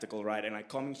spectacle, right? And I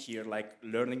come here, like,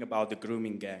 learning about the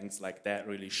grooming gangs, like, that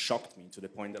really shocked me to the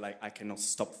point that, like, I cannot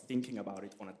stop thinking about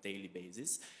it on a daily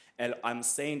basis. And I'm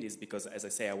saying this because, as I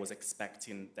say, I was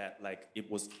expecting that, like, it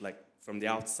was, like, from the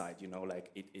outside, you know,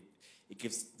 like, it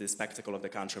gives the spectacle of the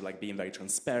country of, like, being very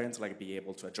transparent, like, be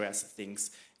able to address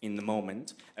things in the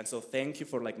moment. And so thank you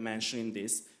for, like, mentioning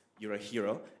this. You're a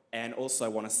hero. And also I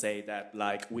want to say that,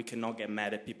 like, we cannot get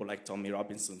mad at people like Tommy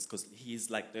Robinson because he's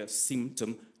like the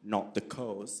symptom, not the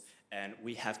cause. And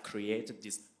we have created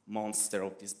this monster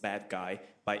of this bad guy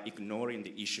by ignoring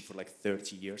the issue for like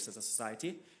 30 years as a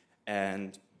society.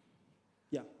 And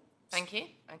yeah. Thank you.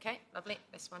 Okay, lovely.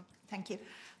 This one. Thank you.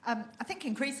 I think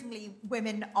increasingly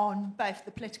women on both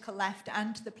the political left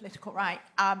and the political right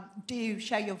do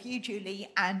share your view, Julie,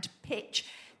 and pitch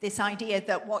this idea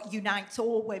that what unites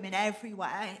all women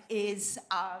everywhere is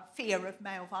fear of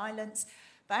male violence.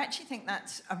 But I actually think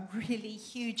that's a really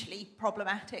hugely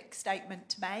problematic statement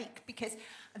to make, because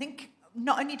I think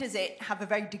not only does it have a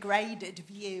very degraded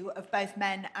view of both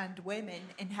men and women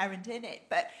inherent in it,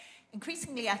 but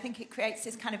increasingly I think it creates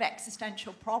this kind of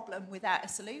existential problem without a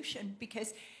solution,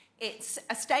 because it's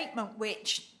a statement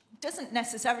which doesn't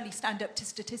necessarily stand up to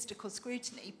statistical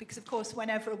scrutiny because, of course,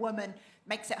 whenever a woman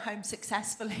makes it home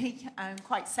successfully and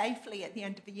quite safely at the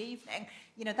end of the evening,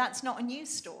 that's not a news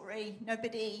story.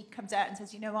 Nobody comes out and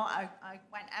says, you know what, I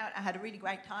went out, I had a really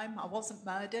great time, I wasn't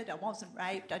murdered, I wasn't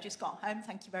raped, I just got home,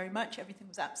 thank you very much, everything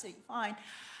was absolutely fine.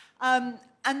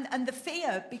 And the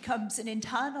fear becomes an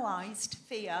internalised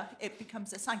fear, it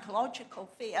becomes a psychological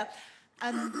fear.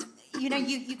 And,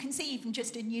 you can see even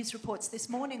just in news reports this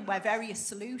morning where various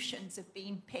solutions have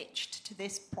been pitched to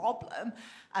this problem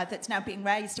that's now being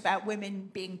raised about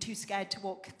women being too scared to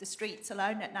walk the streets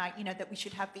alone at night, that we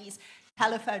should have these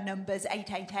telephone numbers,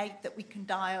 888, that we can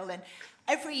dial. And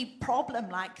every problem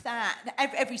like that,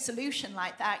 every solution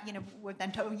like that, we're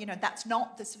then told, that's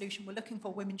not the solution we're looking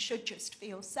for. Women should just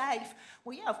feel safe.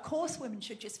 Well, yeah, of course women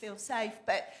should just feel safe,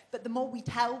 but the more we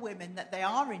tell women that they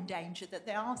are in danger, that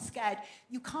they are scared,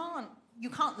 you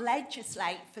can't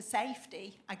legislate for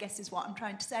safety, I guess is what I'm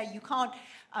trying to say. You can't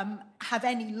have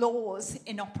any laws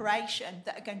in operation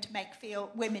that are going to make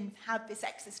women have this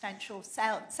existential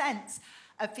sense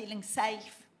of feeling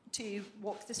safe to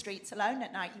walk the streets alone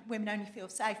at night. Women only feel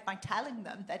safe by telling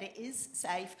them that it is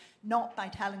safe, not by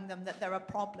telling them that there are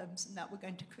problems and that we're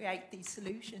going to create these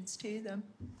solutions to them.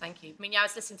 Thank you. I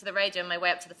was listening to the radio on my way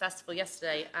up to the festival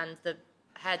yesterday, and the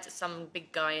head, some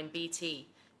big guy in BT,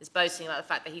 is boasting about the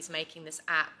fact that he's making this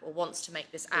app, or wants to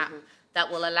make this app, that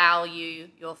will allow you,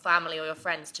 your family or your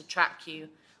friends, to track you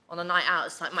on a night out.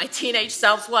 It's like my teenage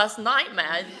self's worst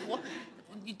nightmare.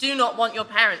 You do not want your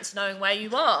parents knowing where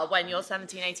you are when you're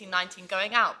 17, 18, 19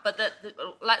 going out. But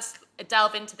let's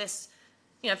delve into this,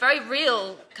 very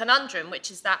real conundrum, which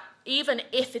is that even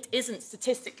if it isn't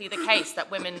statistically the case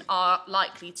that women are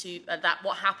likely to, that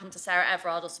what happened to Sarah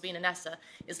Everard or Sabina Nessa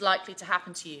is likely to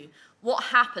happen to you, what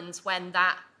happens when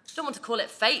that, I don't want to call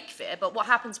it fake fear, but what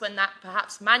happens when that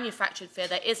perhaps manufactured fear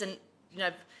that isn't,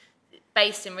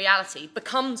 based in reality,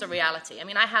 becomes a reality?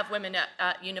 I have women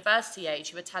at university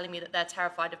age who are telling me that they're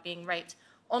terrified of being raped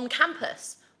on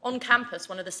campus. On campus,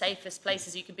 one of the safest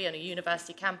places you can be on a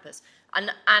university campus.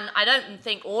 And I don't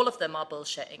think all of them are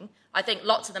bullshitting. I think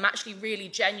lots of them actually really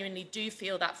genuinely do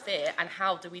feel that fear, and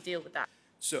how do we deal with that?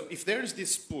 So if there is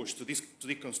this push to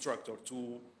deconstruct or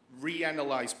to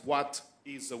reanalyze what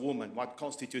is a woman, what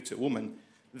constitutes a woman,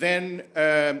 then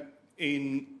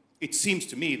it seems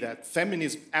to me that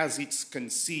feminism, as it's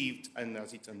conceived and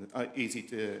as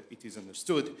it is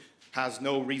understood, has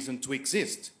no reason to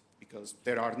exist because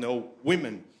there are no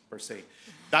women per se.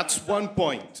 That's one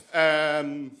point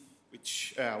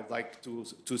which I would like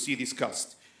to see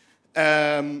discussed.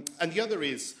 And the other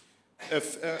is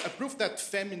a proof that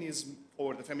feminism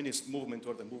or the feminist movement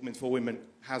or the movement for women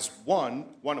has won,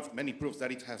 one of many proofs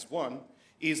that it has won,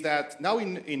 is that now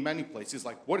in many places,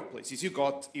 like workplaces, you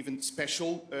got even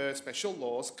special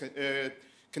laws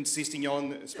consisting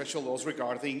on special laws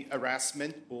regarding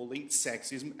harassment, bullying,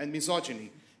 sexism, and misogyny.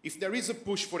 If there is a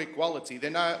push for equality,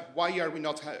 then why are we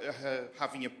not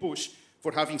having a push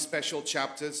for having special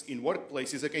chapters in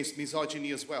workplaces against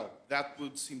misogyny as well? That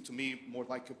would seem to me more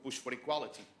like a push for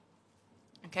equality.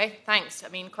 Okay, thanks.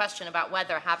 Question about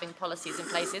whether having policies in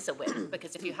place is a win,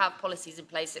 because if you have policies in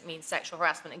place, it means sexual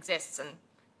harassment exists,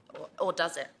 or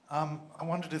does it? I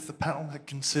wondered if the panel had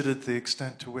considered the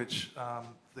extent to which,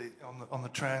 on the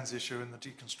trans issue and the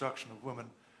deconstruction of women,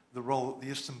 the role that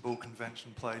the Istanbul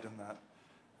Convention played in that.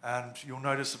 And you'll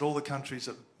notice that all the countries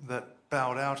that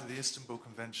bowed out of the Istanbul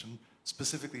Convention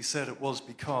specifically said it was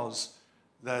because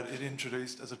that it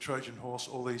introduced as a Trojan horse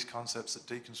all these concepts that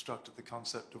deconstructed the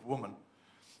concept of woman.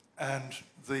 And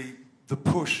the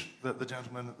push that the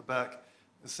gentleman at the back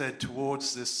said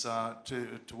towards this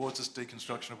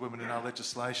deconstruction of women in our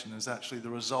legislation is actually the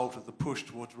result of the push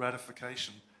towards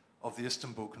ratification of the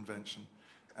Istanbul Convention.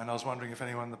 And I was wondering if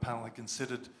anyone in the panel had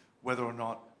considered whether or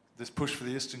not this push for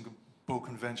the Istanbul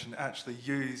Convention actually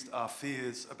used our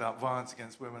fears about violence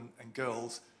against women and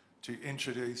girls to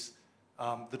introduce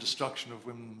the destruction of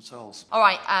women themselves. All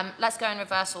right, let's go in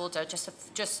reverse order,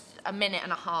 just a minute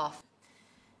and a half.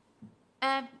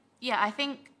 Yeah, I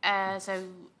think, so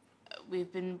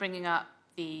we've been bringing up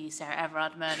the Sarah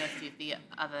Everard murder through the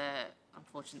other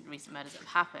unfortunate recent murders that have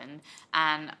happened,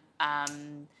 and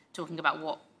talking about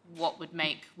what would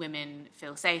make women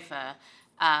feel safer.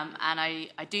 And I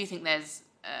do think there's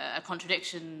a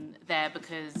contradiction there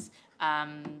because I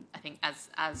think,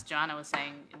 as Joanna was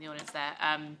saying in the audience there,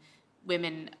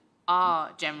 women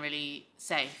are generally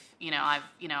safe.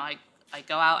 I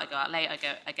go out late,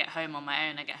 I get home on my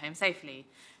own, I get home safely.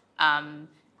 And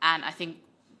I think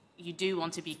you do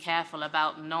want to be careful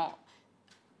about not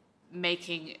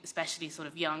making, especially sort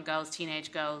of young girls,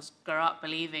 teenage girls, grow up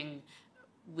believing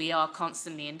we are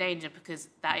constantly in danger, because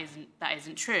that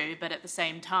isn't true. But at the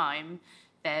same time,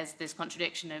 there's this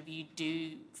contradiction of you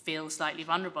do feel slightly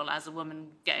vulnerable as a woman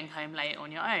getting home late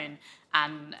on your own,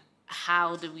 and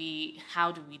how do we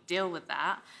deal with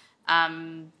that?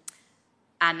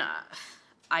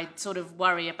 I sort of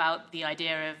worry about the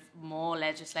idea of more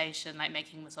legislation, like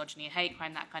making misogyny a hate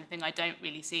crime, that kind of thing. I don't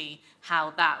really see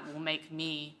how that will make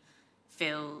me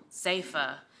feel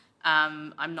safer.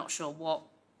 I'm not sure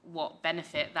what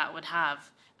benefit that would have,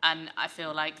 and I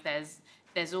feel like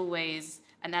there's always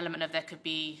an element of there could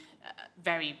be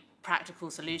very practical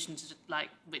solutions, like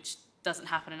which doesn't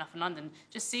happen enough in London.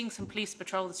 Just seeing some police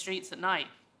patrol the streets at night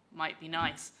might be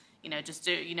nice. Just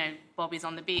Bobby's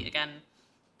on the beat again.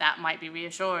 That might be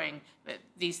reassuring, but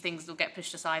these things will get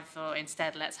pushed aside for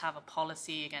instead, let's have a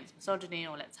policy against misogyny,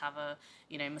 or let's have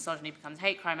misogyny becomes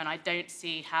hate crime, and I don't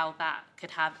see how that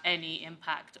could have any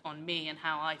impact on me and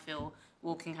how I feel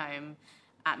walking home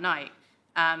at night.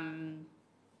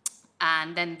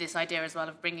 And then this idea as well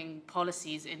of bringing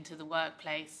policies into the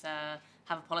workplace,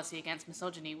 have a policy against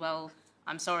misogyny. Well,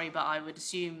 I'm sorry, but I would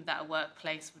assume that a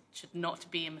workplace should not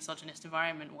be a misogynist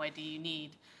environment. Why do you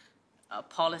need a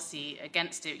policy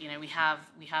against it? We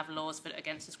have laws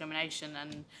against discrimination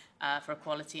and for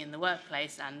equality in the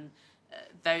workplace, and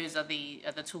those are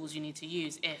the tools you need to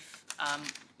use if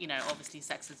obviously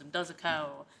sexism does occur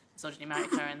or misogyny might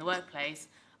occur in the workplace.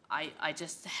 I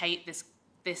just hate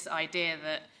this idea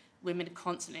that women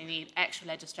constantly need extra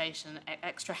legislation,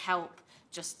 extra help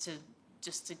just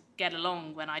to get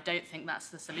along, when I don't think that's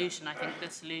the solution. I think the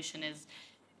solution is,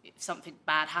 if something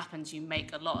bad happens, you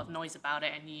make a lot of noise about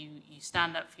it and you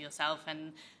stand up for yourself,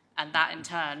 and that in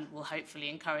turn will hopefully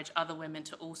encourage other women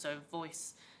to also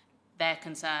voice their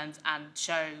concerns and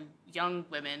show young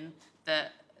women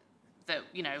that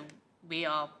we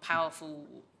are powerful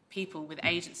people with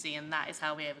agency, and that is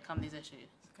how we overcome these issues.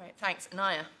 Great, thanks.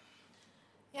 Anaya?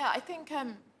 Yeah, I think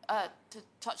to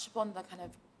touch upon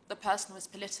the personal is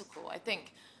political, I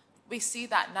think we see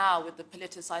that now with the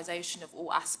politicisation of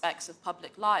all aspects of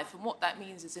public life. And what that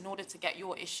means is, in order to get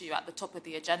your issue at the top of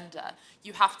the agenda,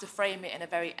 you have to frame it in a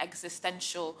very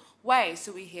existential way.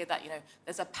 So we hear that,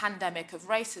 there's a pandemic of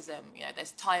racism,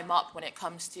 there's time up when it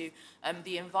comes to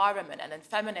the environment. And then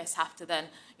feminists have to then,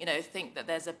 think that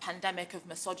there's a pandemic of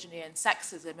misogyny and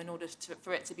sexism in order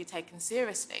for it to be taken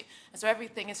seriously. And so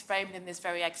everything is framed in this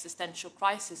very existential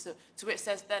crisis, to which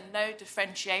there's then no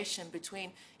differentiation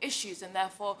between issues, and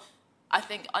therefore I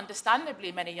think,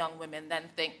 understandably, many young women then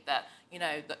think that,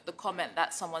 the comment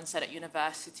that someone said at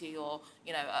university, or,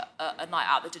 a night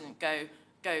out that didn't go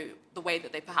the way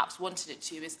that they perhaps wanted it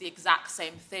to, is the exact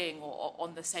same thing, or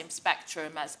on the same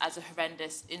spectrum as a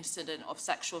horrendous incident of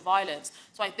sexual violence.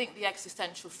 So I think the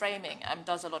existential framing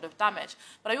does a lot of damage.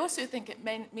 But I also think it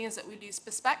means that we lose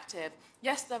perspective.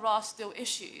 Yes, there are still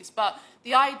issues, but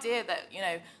the idea that,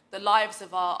 the lives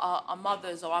of our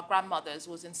mothers or our grandmothers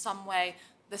was in some way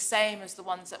the same as the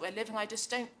ones that we're living, I just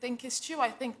don't think is true. I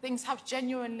think things have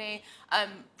genuinely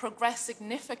progressed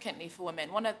significantly for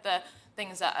women. One of the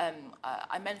things that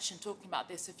I mentioned talking about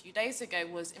this a few days ago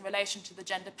was in relation to the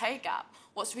gender pay gap.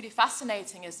 What's really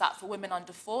fascinating is that for women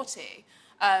under 40,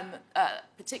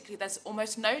 particularly, there's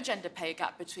almost no gender pay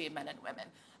gap between men and women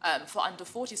for under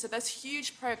 40. So there's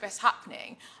huge progress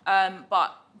happening,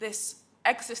 but this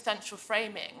existential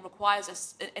framing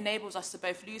enables us to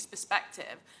both lose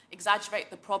perspective,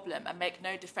 exaggerate the problem, and make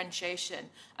no differentiation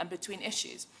between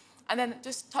issues. And then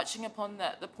just touching upon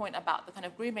the point about the kind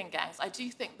of grooming gangs, I do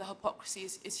think the hypocrisy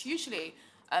is hugely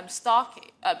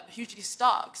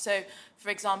stark. So, for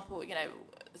example,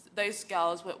 those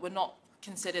girls were not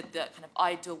considered the kind of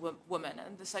ideal woman,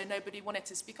 and so nobody wanted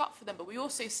to speak up for them. But we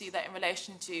also see that in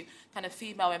relation to kind of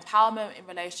female empowerment, in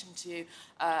relation to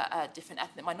different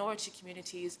ethnic minority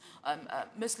communities,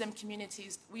 Muslim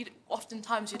communities,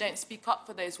 oftentimes you don't speak up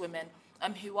for those women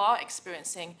who are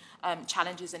experiencing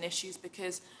challenges and issues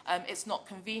because it's not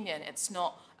convenient, it's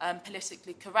not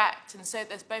politically correct. And so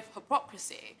there's both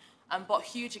hypocrisy but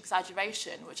huge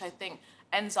exaggeration, which I think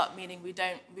ends up meaning we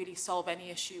don't really solve any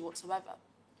issue whatsoever.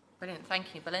 Brilliant,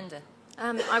 thank you. Belinda?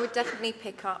 I would definitely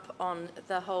pick up on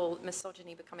the whole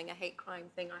misogyny becoming a hate crime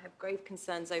thing. I have grave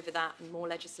concerns over that, and more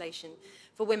legislation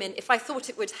for women. If I thought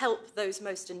it would help those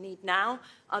most in need now,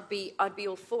 I'd be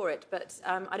all for it, but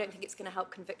I don't think it's going to help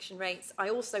conviction rates. I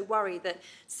also worry that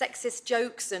sexist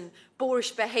jokes and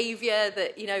boorish behaviour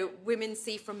that, women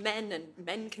see from men and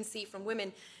men can see from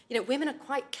women. Women are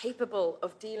quite capable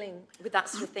of dealing with that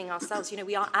sort of thing ourselves.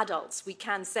 We are adults. We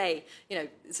can say,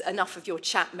 it's enough of your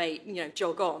chat, mate,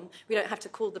 jog on. We don't have to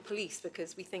call the police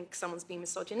because we think someone's being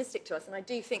misogynistic to us. And I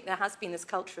do think there has been this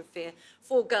culture of fear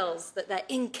for girls that they're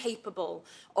incapable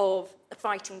of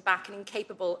fighting back and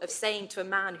incapable of saying to a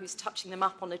man who's touching them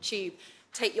up on a tube,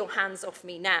 take your hands off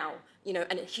me now,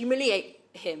 and humiliate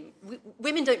him.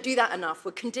 Women don't do that enough.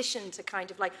 We're conditioned to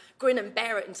kind of like grin and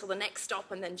bear it until the next stop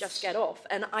and then just get off.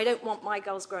 And I don't want my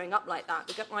girls growing up like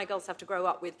that. My girls have to grow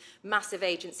up with massive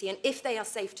agency. And if they are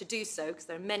safe to do so, because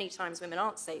there are many times women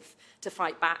aren't safe to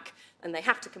fight back and they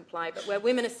have to comply, but where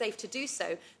women are safe to do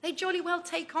so, they jolly well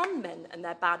take on men and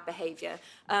their bad behaviour.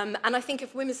 And I think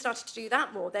if women started to do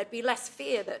that more, there'd be less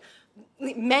fear that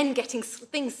men getting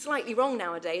things slightly wrong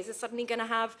nowadays are suddenly going to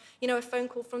have, a phone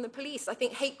call from the police. I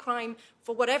think hate crime,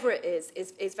 for whatever it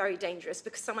is very dangerous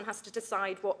because someone has to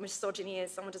decide what misogyny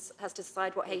is, someone has to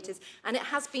decide what hate is. And it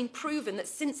has been proven that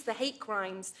since the hate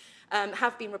crimes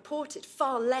have been reported,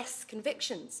 far less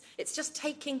convictions. It's just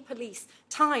taking police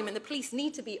time, and the police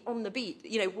need to be on the beat,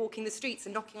 walking the streets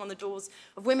and knocking on the doors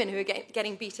of women who are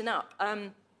getting beaten up.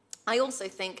 I also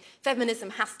think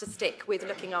feminism has to stick with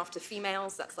looking after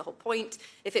females. That's the whole point.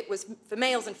 If it was for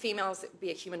males and females, it would be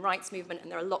a human rights movement,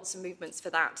 and there are lots of movements for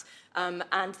that.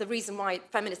 And the reason why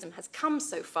feminism has come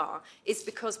so far is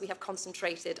because we have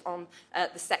concentrated on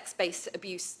the sex-based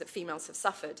abuse that females have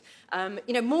suffered.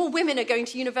 More women are going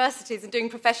to universities and doing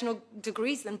professional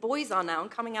degrees than boys are now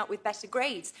and coming out with better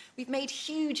grades. We've made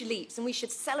huge leaps, and we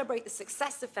should celebrate the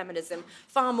success of feminism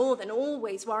far more than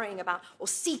always worrying about or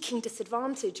seeking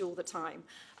disadvantage all the time.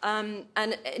 And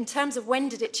in terms of when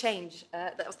did it change,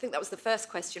 I think that was the first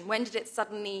question. When did it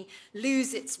suddenly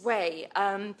lose its way?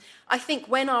 I think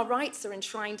when our rights are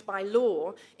enshrined by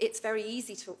law, it's very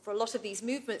easy for a lot of these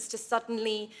movements to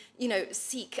suddenly,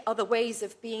 seek other ways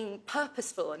of being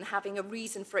purposeful and having a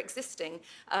reason for existing.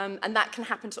 And that can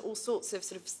happen to all sorts of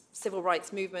sort of civil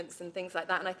rights movements and things like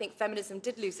that. And I think feminism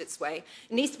did lose its way.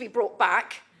 It needs to be brought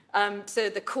back to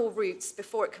the core roots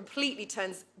before it completely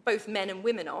turns both men and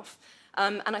women off.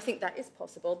 And I think that is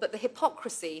possible, but the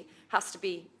hypocrisy has to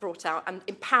be brought out, and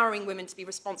empowering women to be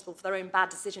responsible for their own bad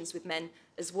decisions with men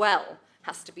as well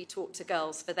has to be taught to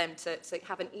girls for them to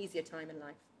have an easier time in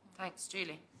life. Thanks,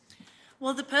 Julie.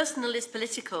 Well, the personal is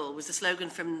political was a slogan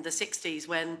from the 60s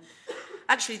when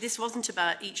actually this wasn't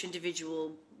about each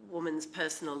individual woman's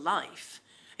personal life.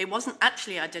 It wasn't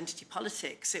actually identity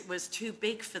politics. It was too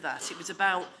big for that. It was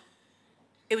about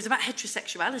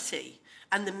heterosexuality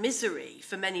and the misery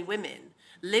for many women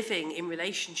living in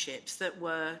relationships that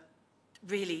were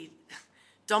really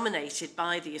dominated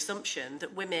by the assumption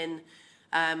that women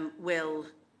will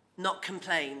not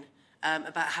complain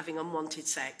about having unwanted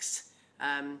sex,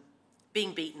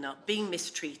 being beaten up, being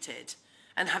mistreated,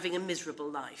 and having a miserable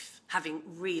life, having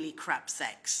really crap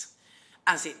sex,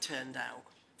 as it turned out,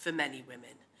 for many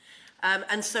women.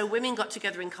 And so women got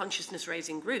together in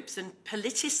consciousness-raising groups and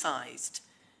politicised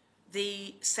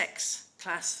the sex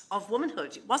class of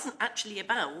womanhood. It wasn't actually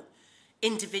about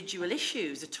individual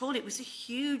issues at all. It was a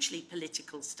hugely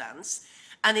political stance,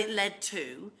 and it led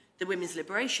to the women's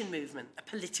liberation movement, a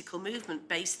political movement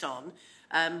based on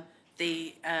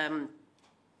the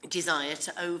desire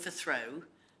to overthrow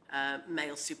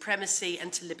male supremacy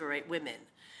and to liberate women.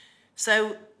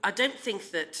 So I don't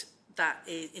think that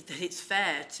it's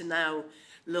fair to now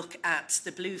look at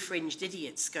the blue-fringed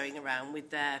idiots going around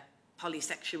with their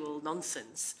polysexual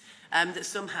nonsense, that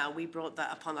somehow we brought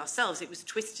that upon ourselves. It was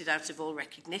twisted out of all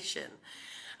recognition.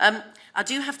 I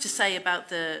do have to say about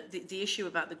the issue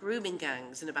about the grooming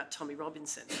gangs and about Tommy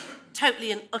Robinson,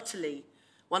 totally and utterly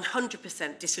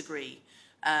 100% disagree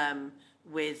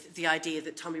with the idea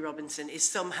that Tommy Robinson is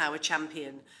somehow a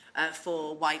champion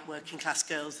for white working class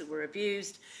girls that were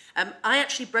abused. I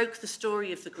actually broke the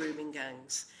story of the grooming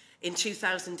gangs in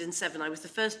 2007. I was the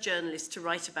first journalist to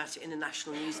write about it in a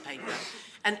national newspaper.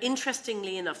 And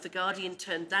interestingly enough, The Guardian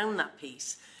turned down that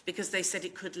piece because they said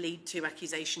it could lead to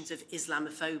accusations of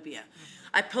Islamophobia.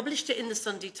 I published it in the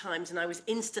Sunday Times and I was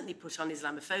instantly put on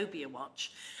Islamophobia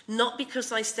watch, not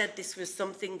because I said this was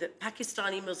something that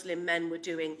Pakistani Muslim men were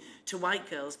doing to white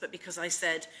girls, but because I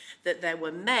said that there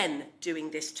were men doing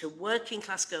this to working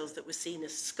class girls that were seen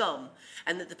as scum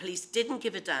and that the police didn't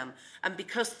give a damn. And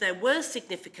because there were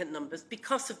significant numbers,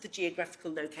 because of the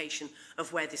geographical location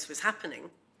of where this was happening,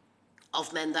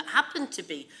 of men that happened to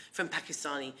be from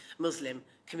Pakistani Muslim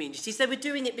communities. They were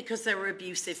doing it because they were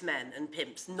abusive men and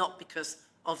pimps, not because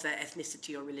of their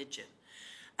ethnicity or religion.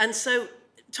 And so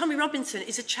Tommy Robinson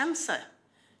is a chancer.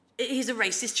 he's a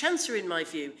racist chancer in my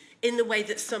view, in the way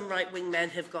that some right-wing men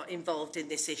have got involved in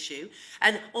this issue.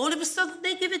 And all of a sudden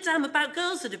they give a damn about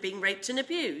girls that are being raped and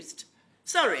abused.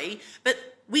 Sorry,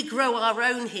 but we grow our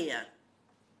own here.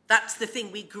 That's the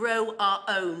thing, we grow our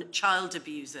own child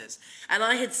abusers. And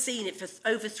I had seen it for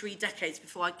over 3 decades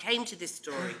before I came to this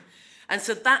story. And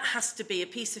so that has to be a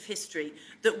piece of history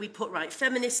that we put right.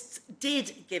 Feminists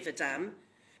did give a damn,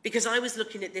 because I was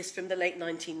looking at this from the late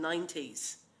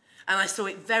 1990s. And I saw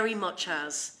it very much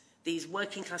as these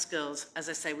working class girls, as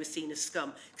I say, were seen as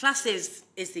scum. Class is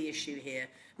the issue here,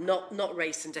 not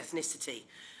race and ethnicity.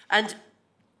 And,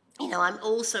 you know, I'm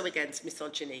also against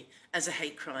misogyny as a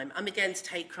hate crime. I'm against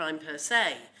hate crime per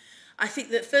se. I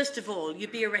think that, first of all,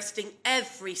 you'd be arresting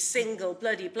every single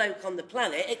bloody bloke on the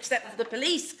planet, except for the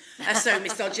police are so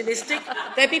misogynistic,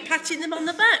 they'd be patting them on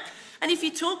the back. And if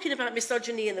you're talking about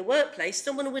misogyny in the workplace,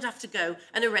 someone would have to go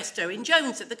and arrest Owen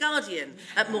Jones at The Guardian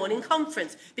at Morning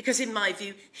Conference, because in my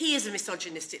view, he is a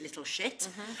misogynistic little shit.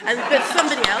 But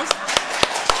somebody else,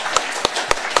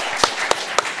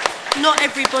 not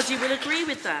everybody will agree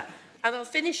with that. And I'll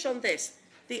finish on this.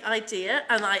 The idea,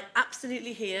 and I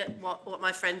absolutely hear what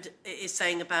my friend is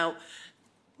saying about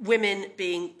women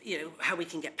being, you know, how we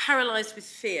can get paralysed with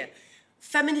fear.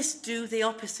 Feminists do the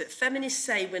opposite. Feminists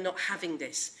say we're not having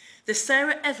this. The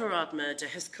Sarah Everard murder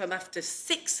has come after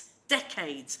 6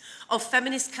 decades of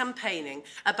feminist campaigning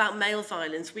about male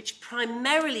violence, which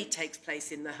primarily takes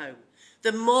place in the home.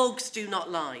 The morgues do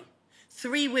not lie.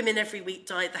 3 women every week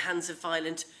die at the hands of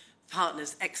violent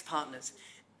partners, ex-partners.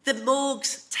 The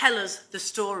morgues tell us the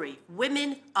story.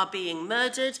 Women are being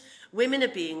murdered. Women are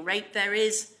being raped.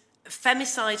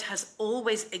 Femicide has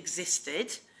always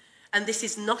existed. And this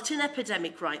is not an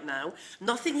epidemic right now.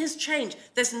 Nothing has changed.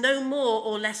 There's no more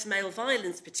or less male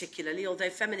violence particularly, although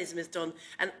feminism has done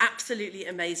an absolutely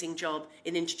amazing job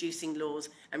in introducing laws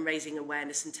and raising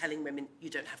awareness and telling women you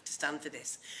don't have to stand for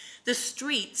this. The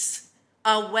streets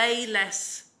are way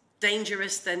less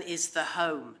dangerous than is the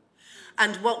home.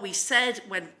 And what we said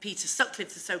when Peter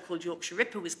Sutcliffe, the so-called Yorkshire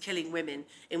Ripper, was killing women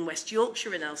in West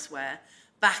Yorkshire and elsewhere,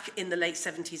 back in the late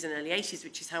 70s and early 80s,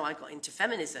 which is how I got into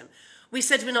feminism, we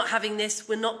said we're not having this,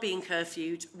 we're not being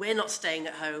curfewed, we're not staying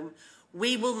at home,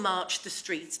 we will march the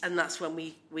streets, and that's when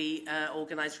we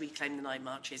organised Reclaim the Night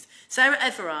marches. Sarah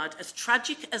Everard, as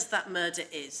tragic as that murder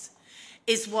is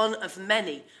one of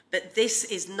many, but this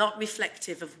is not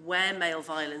reflective of where male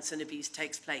violence and abuse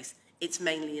takes place. It's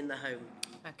mainly in the home.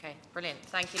 Okay, brilliant.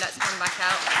 Thank you. Let's come back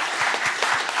out.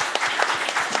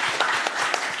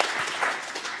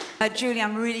 Julie,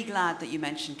 I'm really glad that you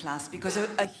mentioned class, because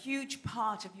a huge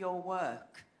part of your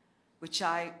work, which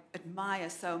I admire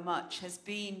so much, has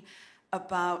been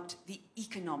about the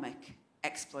economic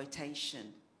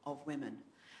exploitation of women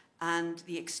and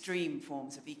the extreme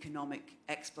forms of economic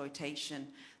exploitation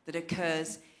that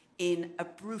occurs in a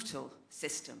brutal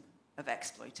system of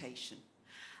exploitation.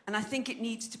 And I think it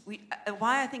needs to,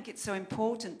 why I think it's so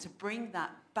important to bring that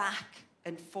back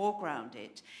and foreground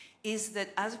it is that,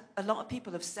 as a lot of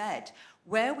people have said,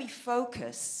 where we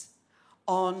focus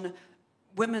on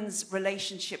women's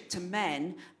relationship to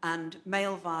men and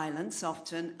male violence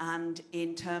often, and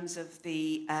in terms of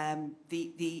the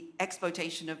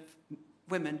exploitation of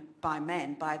women by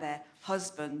men, by their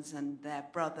husbands and their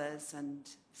brothers and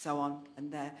so on,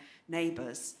 and their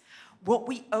neighbours, what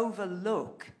we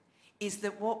overlook is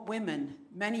that what women,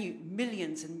 many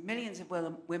millions and millions of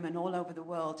women all over the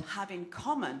world, have in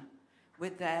common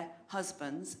with their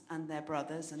husbands and their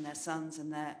brothers and their sons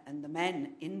and the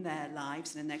men in their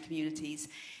lives and in their communities,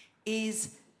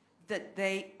 is that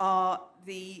they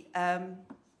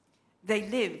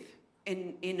live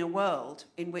in a world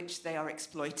in which they are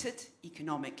exploited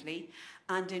economically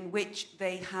and in which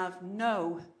they have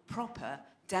no proper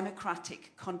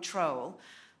democratic control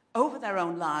over their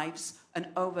own lives and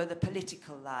over the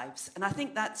political lives. And I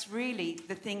think that's really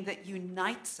the thing that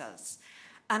unites us.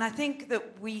 And I think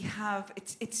that we have,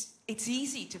 it's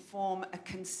easy to form a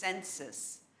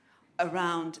consensus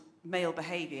around male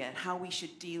behaviour and how we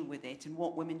should deal with it and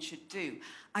what women should do.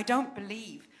 I don't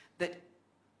believe that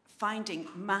finding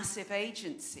massive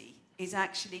agency is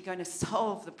actually going to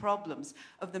solve the problems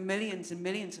of the millions and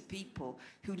millions of people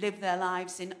who live their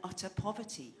lives in utter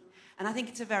poverty. And I think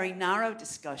it's a very narrow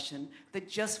discussion that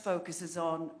just focuses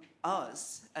on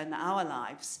us and our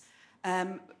lives.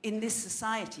 In this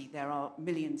society, there are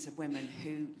millions of women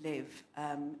who live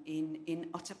in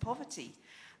utter poverty,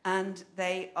 and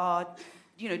they are,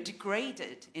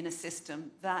 degraded in a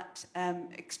system that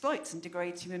exploits and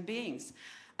degrades human beings.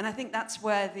 And I think that's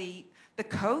where the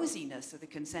coziness of the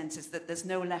consensus that there's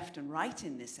no left and right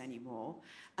in this anymore.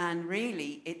 And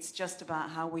really, it's just about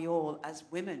how we all, as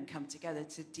women, come together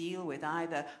to deal with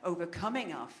either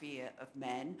overcoming our fear of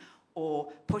men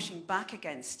or pushing back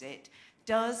against it,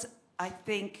 does, I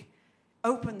think,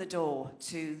 open the door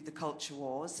to the culture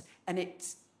wars. And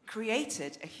it's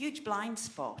created a huge blind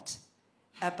spot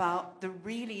about the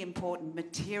really important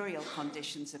material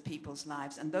conditions of people's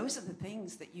lives. And those are the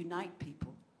things that unite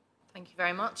people. Thank you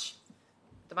very much.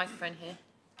 The microphone here.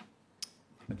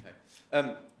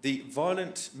 Okay. The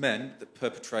violent men that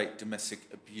perpetrate domestic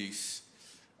abuse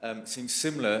seem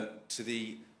similar to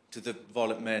the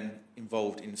violent men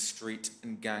involved in street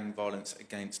and gang violence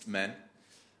against men.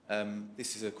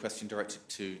 This is a question directed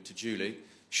to Julie.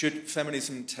 Should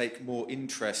feminism take more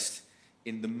interest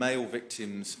in the male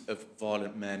victims of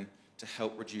violent men to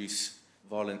help reduce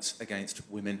violence against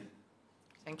women?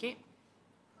 Thank you.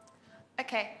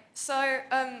 Okay, so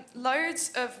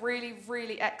loads of really,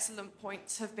 really excellent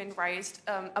points have been raised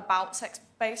about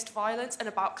sex-based violence and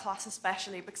about class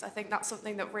especially, because I think that's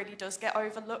something that really does get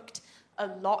overlooked a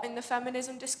lot in the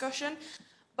feminism discussion.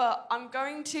 But I'm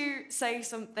going to say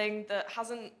something that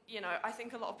hasn't, I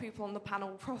think a lot of people on the panel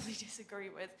will probably disagree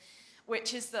with,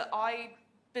 which is that I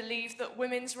believe that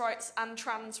women's rights and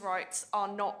trans rights are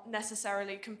not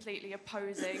necessarily completely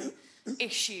opposing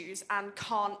issues and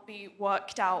can't be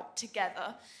worked out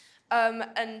together.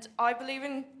 And I believe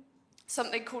in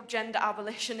something called gender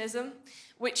abolitionism,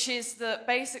 which is that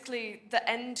basically the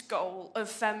end goal of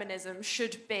feminism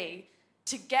should be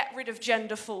to get rid of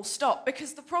gender full stop.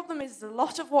 Because the problem is a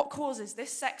lot of what causes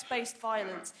this sex-based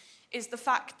violence is the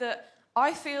fact that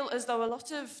I feel as though a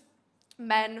lot of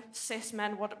men, cis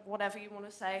men, whatever you want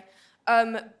to say,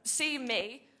 see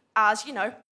me as,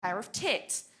 a pair of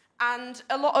tits. And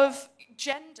a lot of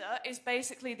gender is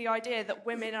basically the idea that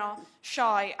women are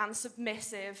shy and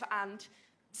submissive and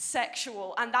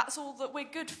sexual, and that's all that we're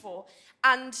good for.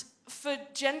 And for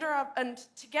gender, and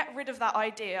to get rid of that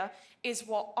idea is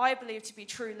what I believe to be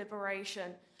true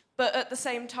liberation. But at the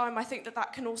same time, I think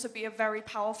that can also be a very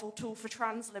powerful tool for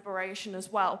trans liberation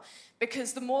as well.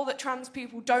 Because the more that trans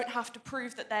people don't have to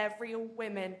prove that they're real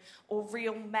women or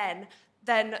real men,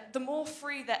 then the more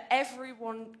free that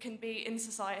everyone can be in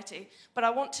society. But I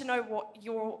want to know what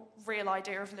your real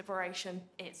idea of liberation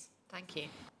is. Thank you.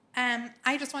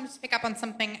 I just wanted to pick up on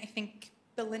something I think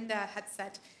Belinda had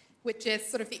said, which is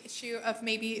sort of the issue of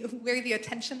maybe where the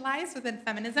attention lies within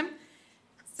feminism.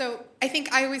 So I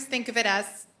think I always think of it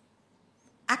as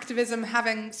activism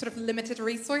having sort of limited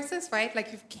resources, right?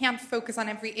 Like you can't focus on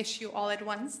every issue all at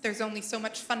once. There's only so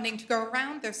much funding to go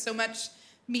around. There's so much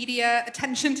media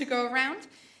attention to go around.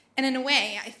 And in a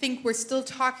way, I think we're still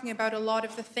talking about a lot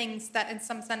of the things that in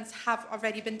some sense have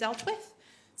already been dealt with.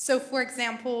 So for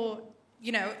example,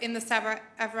 in the Sarah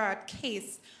Everard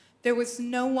case, there was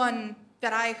no one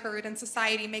that I heard in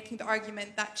society making the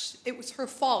argument that it was her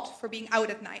fault for being out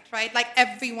at night, right? Like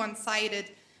everyone sided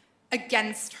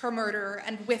against her murderer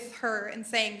and with her and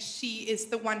saying she is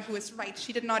the one who is right.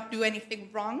 She did not do anything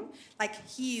wrong. Like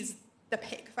he's the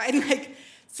pig, right?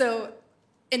 So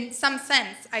in some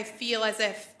sense, I feel as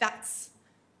if that's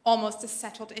almost a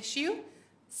settled issue.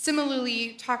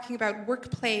 Similarly, talking about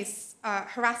workplace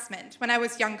harassment. When I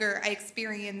was younger, I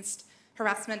experienced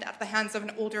harassment at the hands of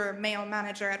an older male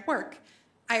manager at work.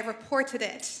 I reported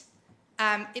it.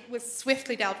 It was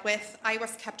swiftly dealt with. I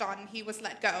was kept on. He was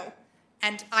let go.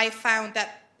 And I found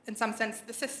that, in some sense,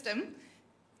 the system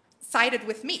sided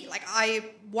with me. Like,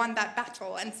 I won that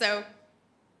battle. And so,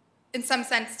 in some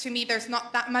sense, to me, there's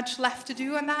not that much left to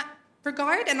do in that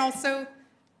regard. And also,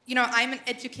 I'm an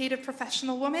educated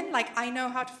professional woman. Like, I know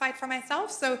how to fight for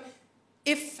myself. So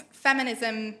if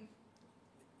feminism,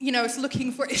 is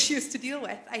looking for issues to deal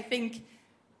with, I think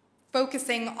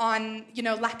focusing on,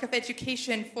 lack of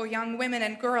education for young women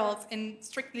and girls in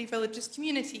strictly religious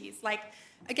communities, like,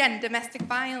 again, domestic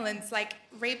violence, like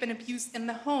rape and abuse in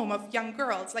the home of young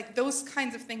girls, like those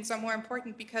kinds of things are more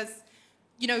important because,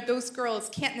 those girls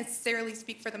can't necessarily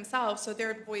speak for themselves, so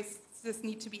their voices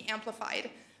need to be amplified.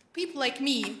 People like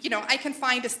me, I can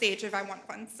find a stage if I want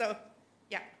one, so,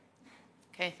 yeah.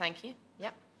 Okay, thank you.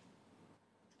 Yep.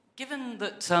 Given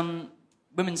that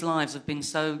women's lives have been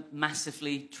so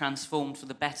massively transformed for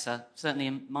the better, certainly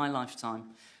in my lifetime,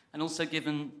 and also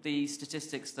given the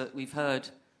statistics that we've heard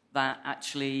that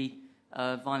actually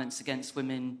violence against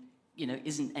women,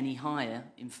 isn't any higher.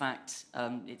 In fact,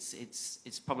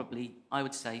 it's probably, I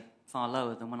would say, far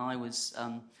lower than when I was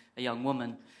a young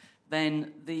woman.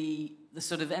 Then the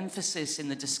sort of emphasis in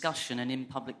the discussion and in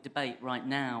public debate right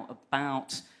now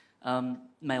about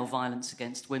male violence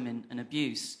against women and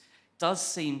abuse does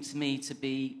seem to me to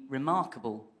be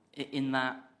remarkable in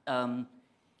that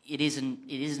it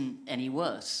isn't any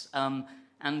worse.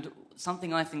 And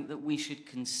something I think that we should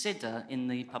consider in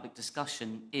the public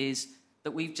discussion is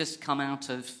that we've just come out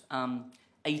of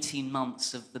 18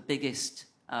 months of the biggest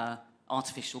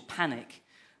artificial panic,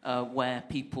 where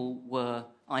people were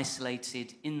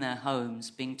isolated in their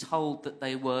homes, being told that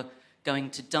they were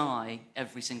going to die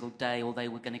every single day or they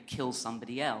were going to kill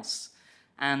somebody else.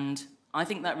 And I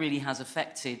think that really has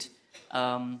affected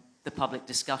the public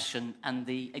discussion and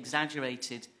the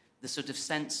sort of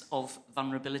sense of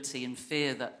vulnerability and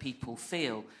fear that people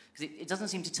feel. Because it doesn't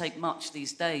seem to take much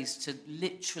these days to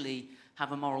literally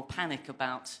have a moral panic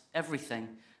about everything.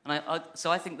 And so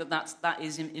I think that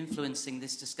is influencing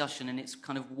this discussion, and it's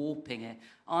kind of warping it.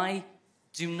 I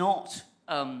do not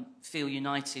feel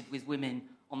united with women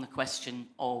on the question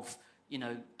of,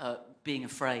 being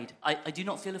afraid. I do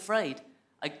not feel afraid.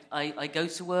 I go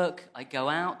to work, I go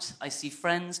out, I see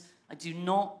friends. I do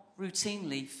not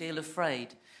routinely feel afraid.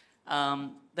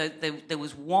 There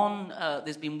was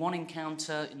there's been one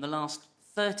encounter in the last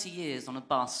 30 years on a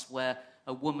bus where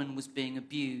a woman was being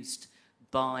abused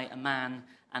by a man,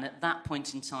 and at that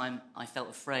point in time, I felt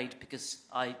afraid because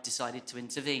I decided to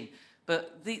intervene.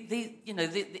 But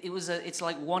it's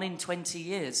like 1 in 20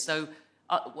 years. So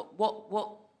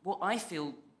what I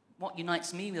feel, what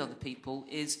unites me with other people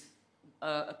is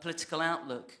a political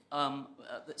outlook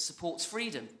that supports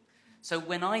freedom. So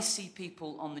when I see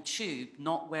people on the tube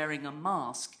not wearing a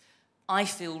mask, I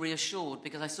feel reassured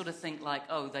because I sort of think like,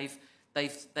 oh,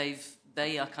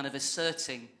 they are kind of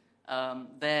asserting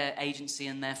their agency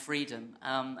and their freedom,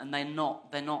 and they're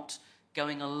not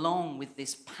going along with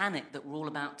this panic that we're all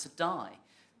about to die.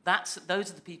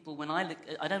 Those are the people. When I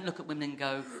don't look at women and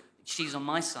go, she's on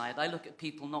my side. I look at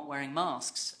people not wearing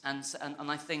masks, and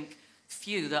I think,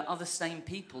 phew, there are other sane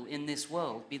people in this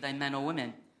world, be they men or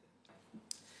women.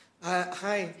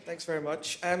 Hi, thanks very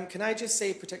much. Can I just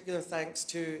say particular thanks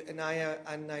to Inaya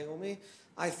and Naomi?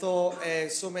 I thought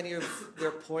so many of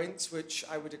their points, which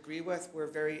I would agree with, were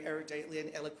very eruditely and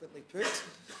eloquently put.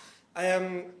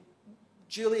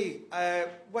 Julie,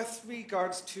 with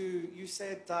regards to, you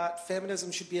said that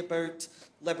feminism should be about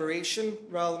liberation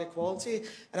rather than equality,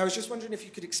 and I was just wondering if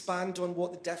you could expand on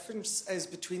what the difference is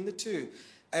between the two.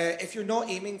 If you're not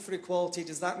aiming for equality,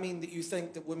 does that mean that you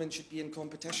think that women should be in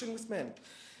competition with men?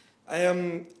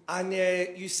 And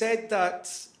you said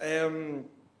that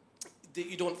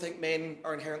you don't think men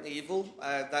are inherently evil.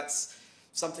 That's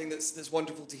something that's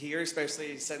wonderful to hear,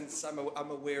 especially since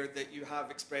I'm aware that you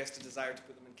have expressed a desire to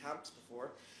put them in camps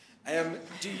before.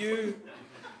 Do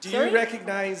you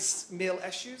recognise male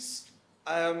issues?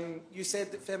 You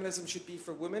said that feminism should be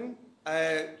for women.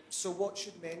 So what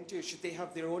should men do? Should they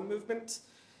have their own movement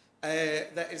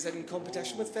that is in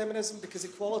competition with feminism? Because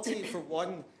equality for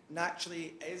one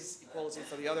naturally is equality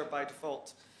for the other by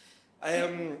default.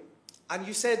 And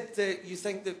you said that you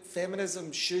think that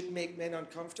feminism should make men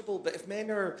uncomfortable, but if men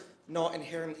are not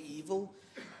inherently evil,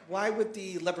 why would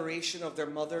the liberation of their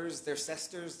mothers, their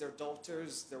sisters, their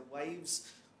daughters, their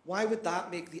wives, why would that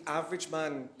make the average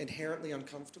man inherently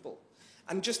uncomfortable?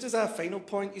 And just as a final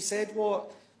point, you said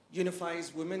what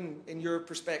unifies women in your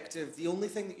perspective, the only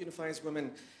thing that unifies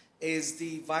women is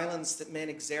the violence that men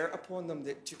exert upon them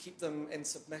to keep them in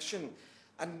submission.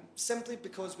 And simply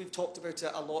because we've talked about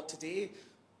it a lot today,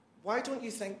 why don't you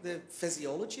think the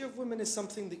physiology of women is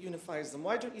something that unifies them?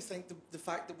 Why don't you think the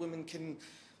fact that women can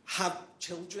have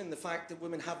children, the fact that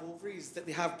women have ovaries, that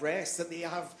they have breasts, that they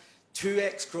have 2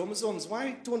 X chromosomes,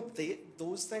 why don't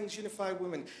those things unify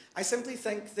women? I simply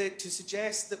think that to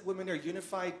suggest that women are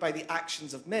unified by the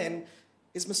actions of men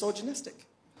is misogynistic.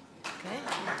 Okay.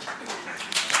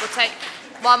 We'll take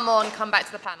one more and come back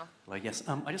to the panel. Well, yes.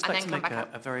 I'd just like to make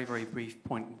a very, very brief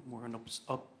point, more an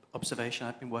observation.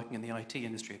 I've been working in the IT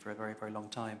industry for a very, very long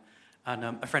time. And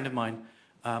a friend of mine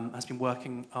has been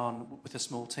working with a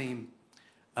small team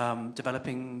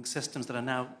developing systems that are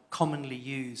now commonly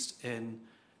used in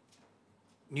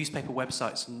newspaper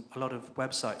websites and a lot of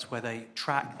websites where they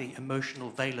track the emotional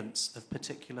valence of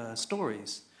particular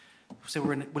stories. So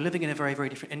we're living in a very, very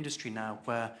different industry now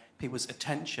where people's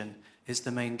attention is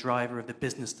the main driver of the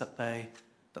business that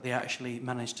they actually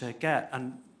manage to get.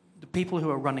 And the people who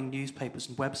are running newspapers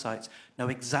and websites know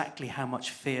exactly how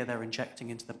much fear they're injecting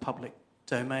into the public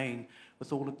domain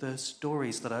with all of the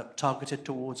stories that are targeted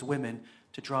towards women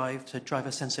to drive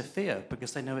a sense of fear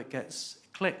because they know it gets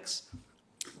clicks.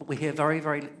 But we hear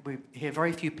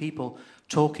very few people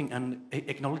talking and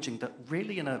acknowledging that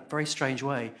really in a very strange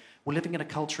way we're living in a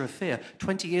culture of fear.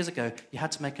 20 years ago you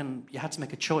had to make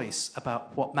a choice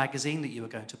about what magazine that you were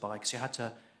going to buy because you had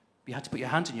to put your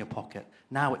hand in your pocket.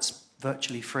 Now it's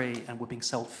virtually free, and we're being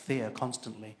sold fear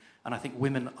constantly. And I think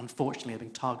women, unfortunately, are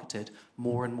being targeted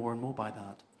more and more and more by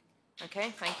that. Okay,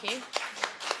 thank you.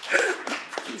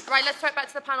 Right, let's throw it back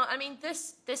to the panel. I mean,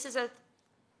 this is a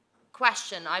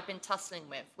question I've been tussling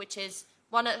with, which is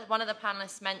one of the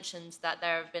panelists mentioned that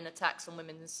there have been attacks on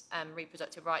women's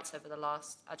reproductive rights over the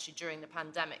actually during the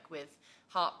pandemic, with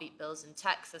heartbeat bills in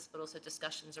Texas, but also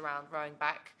discussions around rolling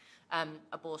back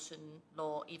abortion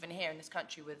law, even here in this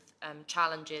country, with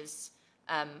challenges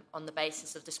on the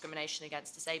basis of discrimination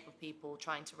against disabled people,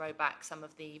 trying to roll back some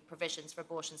of the provisions for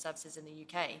abortion services in the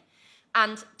UK.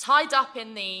 And tied up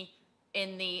in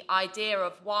the idea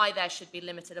of why there should be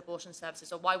limited abortion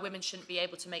services, or why women shouldn't be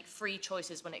able to make free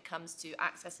choices when it comes to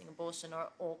accessing abortion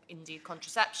or indeed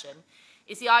contraception,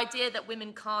 is the idea that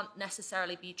women can't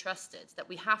necessarily be trusted, that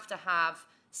we have to have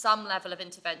some level of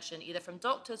intervention, either from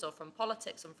doctors or from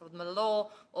politics or from the law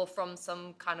or from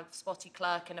some kind of spotty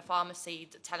clerk in a pharmacy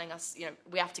telling us,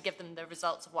 we have to give them the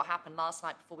results of what happened last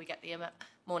night before we get the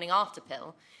morning after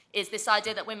pill, is this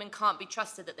idea that women can't be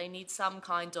trusted, that they need some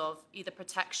kind of either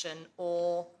protection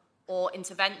or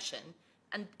intervention.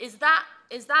 And is that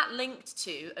linked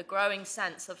to a growing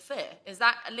sense of fear? Is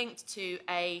that linked to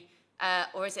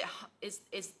or is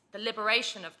the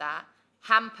liberation of that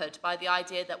hampered by the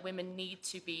idea that women need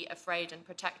to be afraid and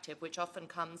protective, which often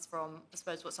comes from, I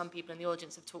suppose, what some people in the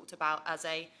audience have talked about as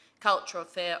a culture of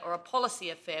fear or a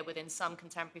policy of fear within some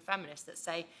contemporary feminists that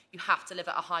say you have to live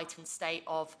at a heightened state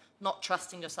of not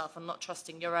trusting yourself and not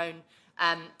trusting your own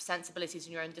sensibilities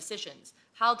and your own decisions.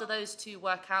 How do those two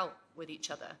work out with each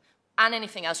other? And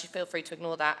anything else, you feel free to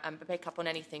ignore that and pick up on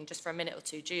anything just for a minute or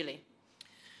two. Julie?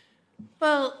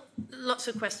 Well, lots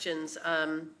of questions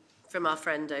from our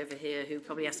friend over here, who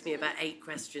probably asked me about 8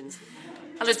 questions.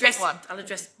 I'll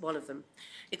address one of them.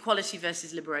 Equality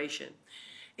versus liberation.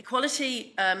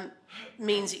 Equality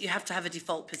means that you have to have a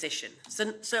default position.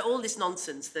 So all this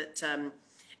nonsense that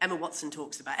Emma Watson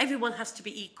talks about, everyone has to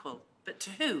be equal, but to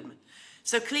whom?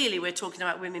 So clearly we're talking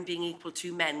about women being equal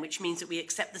to men, which means that we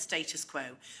accept the status quo.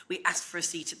 We ask for a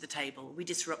seat at the table. We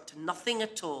disrupt nothing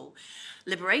at all.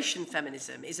 Liberation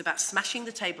feminism is about smashing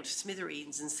the table to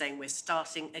smithereens and saying we're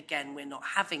starting again, we're not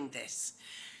having this.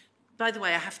 By the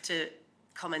way, I have to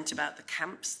comment about the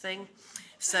camps thing.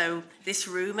 So this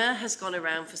rumour has gone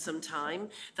around for some time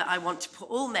that I want to put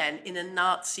all men in a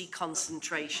Nazi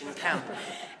concentration camp.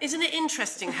 Isn't it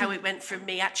interesting how it went from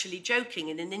me actually joking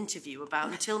in an interview about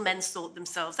until men sort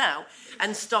themselves out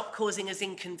and stop causing us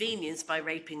inconvenience by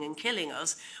raping and killing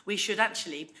us, we should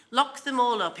actually lock them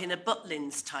all up in a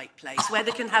Butlins type place where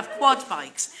they can have quad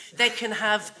bikes, they can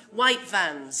have white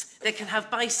vans, they can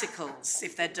have bicycles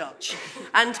if they're Dutch,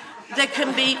 and they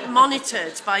can be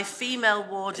monitored by female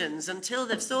wardens until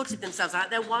they've sorted themselves out.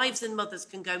 Their wives and mothers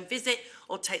can go and visit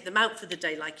or take them out for the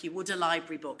day like you would a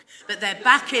library book. But they're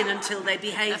back in until they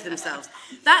behave themselves.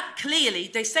 That clearly,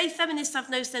 they say feminists have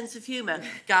no sense of humour.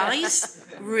 Guys,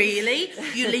 really?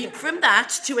 You leap from that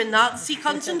to a Nazi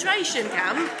concentration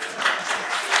camp?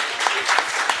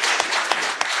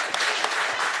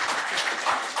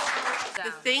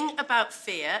 The thing about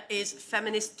fear is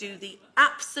feminists do the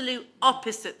absolute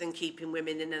opposite than keeping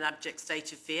women in an abject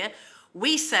state of fear.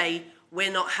 We say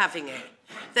we're not having it.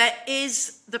 There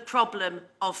is the problem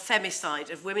of femicide,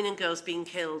 of women and girls being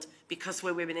killed because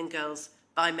we're women and girls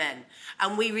by men.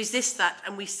 And we resist that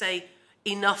and we say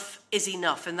enough is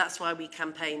enough. And that's why we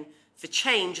campaign for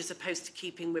change as opposed to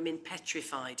keeping women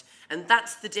petrified. And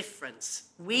that's the difference.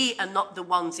 We are not the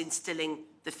ones instilling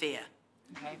the fear.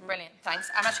 Okay, brilliant. Thanks.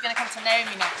 I'm actually going to come to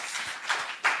Naomi next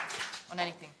on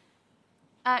anything.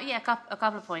 A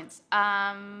couple of points.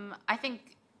 I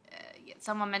think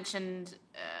someone mentioned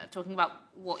talking about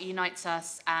what unites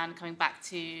us and coming back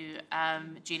to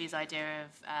Julie's idea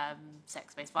of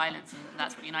sex-based violence, and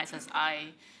that's what unites us. I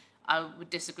would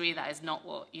disagree. That is not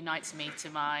what unites me to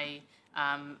my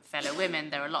fellow women.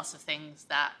 There are lots of things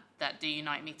that do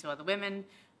unite me to other women,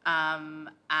 and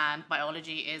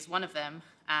biology is one of them.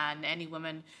 And any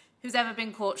woman who's ever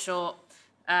been caught short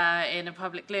in a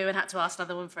public loo and had to ask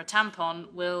another woman for a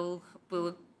tampon will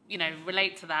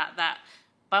relate to that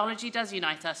biology does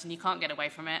unite us and you can't get away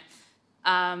from it.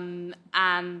 And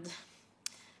I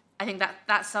think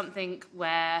that's something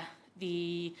where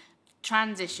the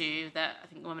trans issue that I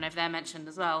think the woman over there mentioned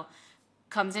as well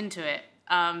comes into it,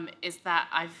 is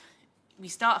that we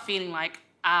start feeling like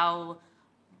our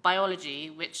biology,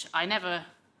 which I never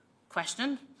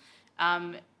questioned,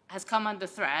 has come under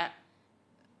threat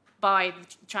by the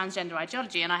transgender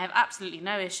ideology, and I have absolutely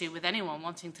no issue with anyone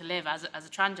wanting to live as a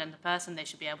transgender person. They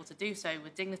should be able to do so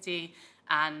with dignity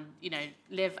and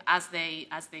live as they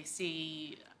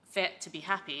see fit to be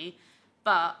happy.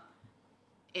 But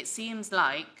it seems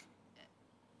like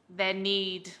their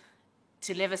need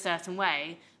to live a certain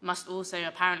way must also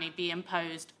apparently be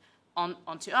imposed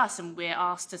onto us, and we're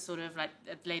asked to sort of, like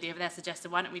the lady over there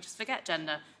suggested, why don't we just forget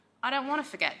gender? I don't want to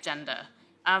forget gender.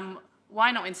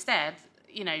 Why not instead,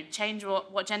 change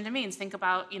what gender means? Think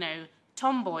about,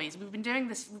 tomboys. We've been doing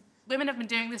this. Women have been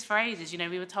doing this for ages.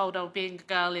 We were told, oh, being a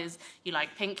girl is you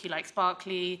like pink, you like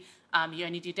sparkly, you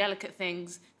only do delicate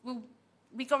things. Well,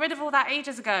 we got rid of all that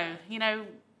ages ago.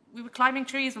 We were climbing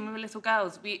trees when we were little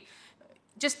girls. We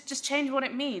just change what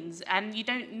it means, and you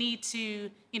don't need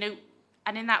to,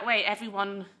 and in that way,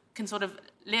 everyone can sort of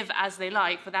live as they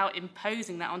like without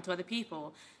imposing that onto other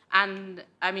people. And,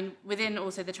 I mean, within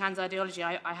also the trans ideology,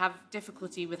 I have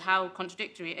difficulty with how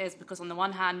contradictory it is, because on the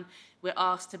one hand, we're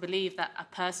asked to believe that a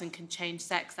person can change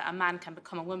sex, that a man can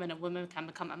become a woman can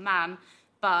become a man,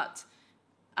 but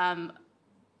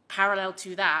parallel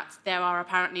to that, there are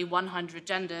apparently 100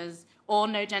 genders or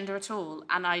no gender at all,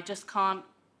 and I just can't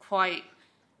quite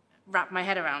wrap my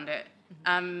head around it.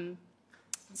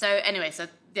 So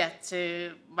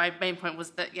my main point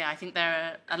was that, I think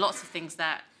there are lots of things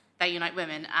that unite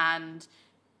women, and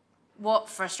what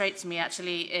frustrates me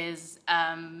actually is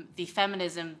the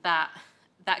feminism that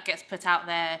gets put out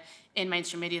there in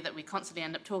mainstream media that we constantly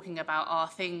end up talking about are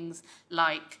things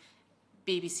like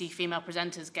BBC female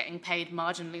presenters getting paid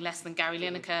marginally less than Gary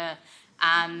Lineker,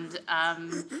 and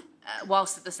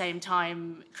whilst at the same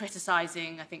time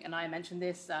criticising, I think Anaya mentioned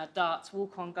this, darts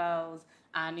walk-on girls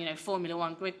and Formula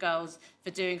One grid girls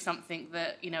for doing something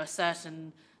that a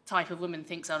certain type of woman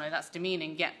thinks, oh no, that's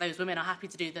demeaning, yet those women are happy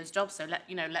to do those jobs, so let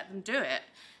them do it.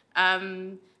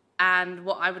 And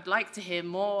what I would like to hear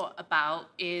more about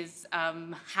is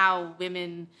how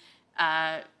women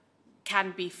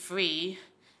can be free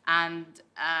and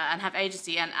have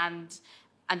agency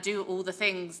and do all the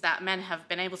things that men have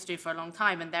been able to do for a long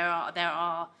time. And there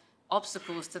are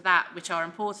obstacles to that which are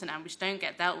important and which don't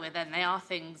get dealt with, and they are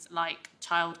things like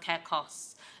childcare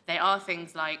costs. They are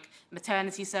things like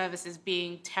maternity services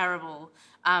being terrible.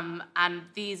 And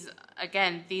these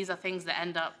are things that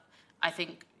end up, I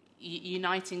think,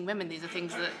 uniting women. These are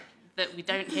things that we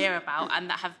don't hear about and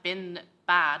that have been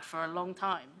bad for a long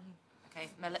time. Okay,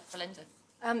 Melinda.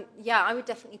 I would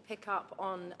definitely pick up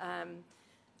on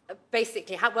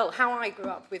basically how I grew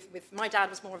up with my dad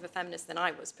was more of a feminist than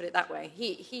I was, put it that way.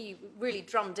 He really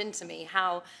drummed into me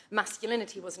how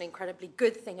masculinity was an incredibly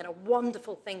good thing and a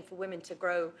wonderful thing for women to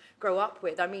grow up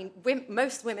with. I mean,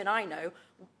 most women I know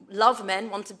love men,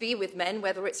 want to be with men,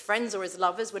 whether it's friends or as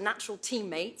lovers. We're natural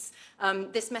teammates.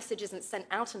 This message isn't sent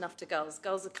out enough to girls.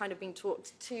 Girls are kind of being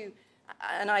taught to,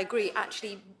 and I agree,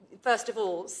 actually, first of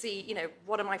all, see,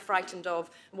 what am I frightened of?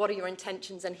 What are your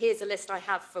intentions? And here's a list I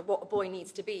have for what a boy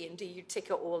needs to be. And do you tick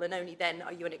it all? And only then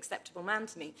are you an acceptable man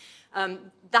to me.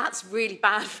 That's really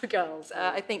bad for girls.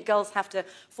 I think girls have to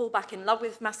fall back in love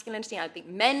with masculinity. I think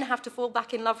men have to fall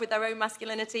back in love with their own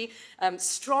masculinity.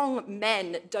 Strong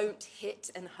men don't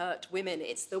hit and hurt women.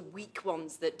 It's the weak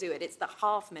ones that do it. It's the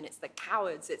half men. It's the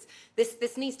cowards.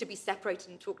 This needs to be separated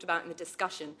and talked about in the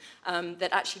discussion, that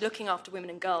actually looking after women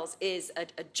and girls is a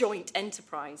joint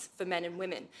enterprise for men and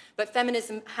women. But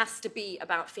feminism has to be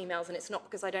about females, and it's not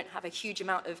because I don't have a huge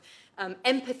amount of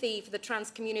empathy for the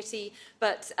trans community,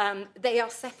 but they are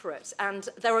separate, and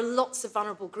there are lots of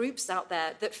vulnerable groups out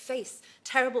there that face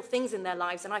terrible things in their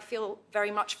lives, and I feel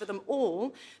very much for them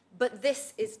all. But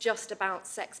this is just about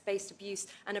sex-based abuse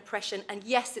and oppression. And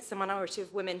yes, it's a minority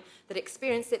of women that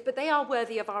experience it, but they are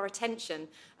worthy of our attention.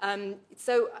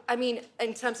 So, I mean,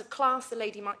 in terms of class, the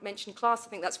lady might mention class. I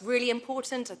think that's really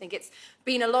important. I think it's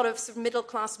been a lot of sort of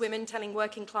middle-class women telling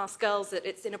working-class girls that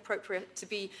it's inappropriate to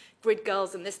be grid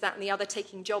girls and this, that, and the other,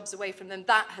 taking jobs away from them.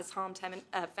 That has harmed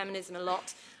feminism a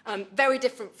lot. Very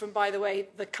different from, by the way,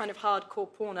 the kind of hardcore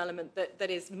porn element that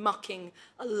is mucking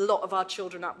a lot of our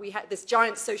children up. We had this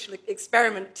giant social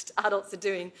experiment adults are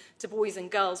doing to boys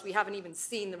and girls. We haven't even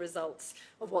seen the results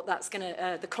of what that's going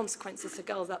to, the consequences to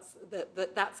girls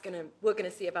we're going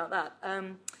to see about that.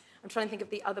 I'm trying to think of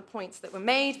the other points that were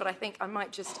made, but I think I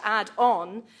might just add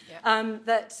on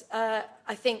that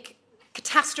I think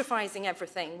catastrophizing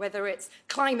everything, whether it's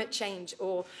climate change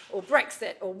or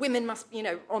Brexit or women must,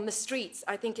 on the streets,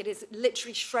 I think it is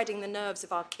literally shredding the nerves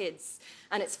of our kids.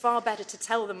 And it's far better to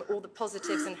tell them all the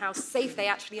positives and how safe they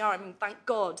actually are. I mean, thank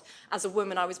God, as a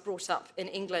woman, I was brought up in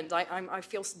England. I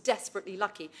feel desperately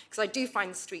lucky because I do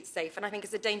find the streets safe. And I think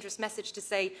it's a dangerous message to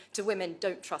say to women,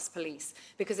 don't trust police,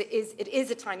 because it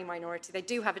is a tiny minority. They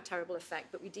do have a terrible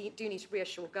effect, but we do need to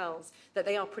reassure girls that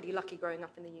they are pretty lucky growing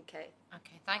up in the UK.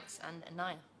 Okay, thanks. And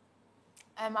Naya?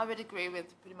 I would agree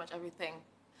with pretty much everything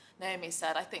Naomi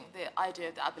said. I think the idea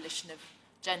of the abolition of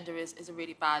gender is a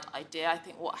really bad idea. I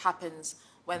think what happens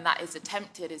when that is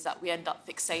attempted is that we end up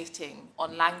fixating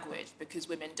on language because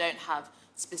women don't have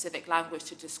specific language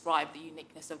to describe the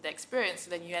uniqueness of their experience. So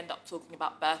then you end up talking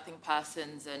about birthing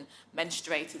persons and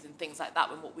menstruators and things like that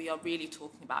when what we are really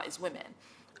talking about is women.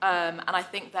 And I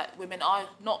think that women are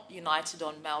not united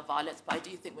on male violence, but I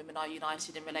do think women are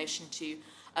united in relation to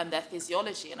their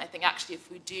physiology. And I think actually if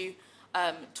we do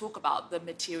talk about the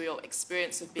material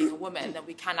experience of being a woman, then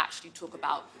we can actually talk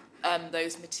about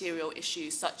those material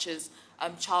issues such as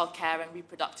childcare and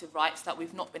reproductive rights that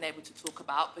we've not been able to talk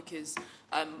about because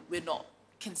we're not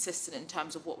consistent in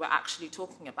terms of what we're actually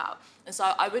talking about. And so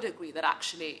I would agree that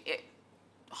actually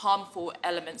harmful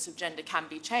elements of gender can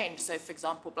be changed. So, for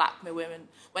example, black women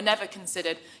were never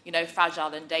considered,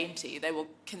 fragile and dainty. They were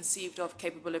conceived of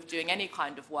capable of doing any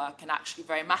kind of work and actually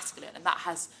very masculine. And that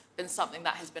has been something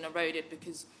that has been eroded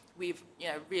because we've,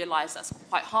 realised that's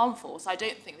quite harmful. So I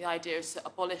don't think the idea is to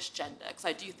abolish gender, because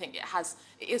I do think it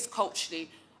is culturally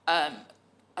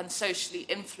and socially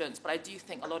influenced, but I do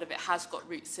think a lot of it has got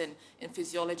roots in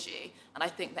physiology. And I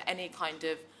think that any kind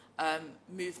of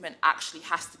movement actually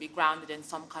has to be grounded in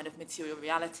some kind of material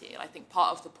reality. And I think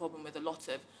part of the problem with a lot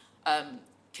of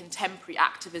contemporary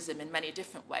activism in many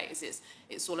different ways is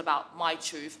it's all about my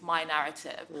truth, my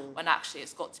narrative, when actually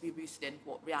it's got to be rooted in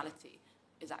what reality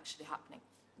is actually happening.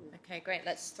 Okay, great.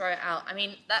 Let's throw it out. I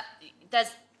mean,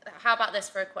 how about this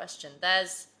for a question?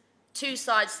 There's two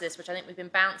sides to this, which I think we've been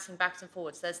bouncing backwards and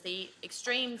forwards. There's the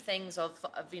extreme things of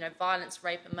violence,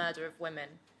 rape, and murder of women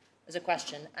as a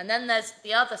question, and then there's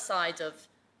the other side or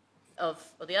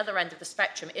the other end of the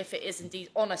spectrum, if it is indeed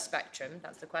on a spectrum.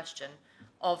 That's the question.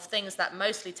 Of things that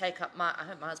mostly take up I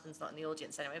hope my husband's not in the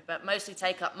audience anyway, but mostly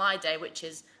take up my day, which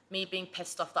is me being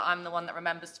pissed off that I'm the one that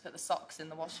remembers to put the socks in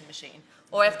the washing machine.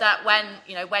 Or if that when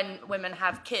women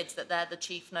have kids, that they're the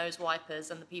chief nose wipers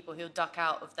and the people who'll duck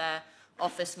out of their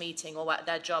office meeting or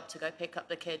their job to go pick up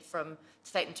the kid to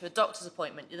take them to a doctor's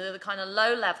appointment. The kind of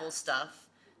low level stuff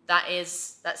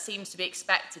that seems to be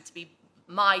expected to be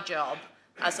my job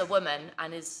as a woman,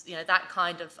 and is that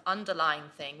kind of underlying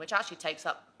thing, which actually takes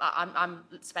up. I'm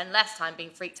spend less time being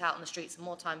freaked out on the streets and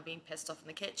more time being pissed off in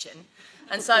the kitchen,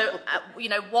 and so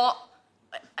what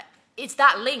is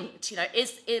that linked?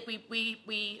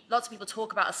 We lots of people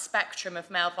talk about a spectrum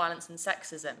of male violence and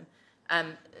sexism,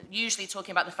 usually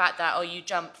talking about the fact that you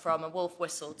jump from a wolf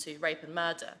whistle to rape and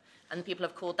murder, and people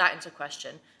have called that into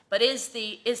question. But is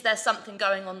there something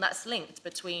going on that's linked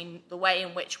between the way in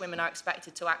which women are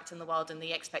expected to act in the world and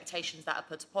the expectations that are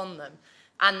put upon them,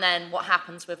 and then what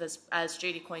happens with, as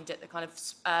Julie coined it, the kind of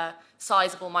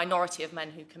sizable minority of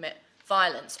men who commit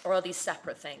violence, or are these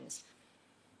separate things?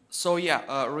 So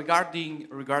yeah, regarding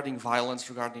violence,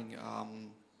 regarding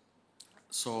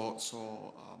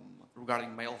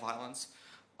male violence.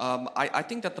 I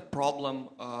think that the problem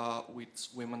with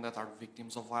women that are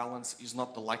victims of violence is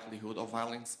not the likelihood of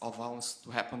violence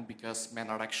to happen, because men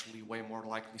are actually way more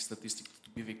likely statistically to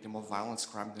be victim of violence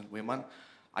crime than women.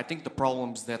 I think the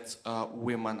problem is that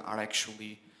women are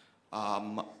actually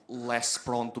less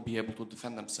prone to be able to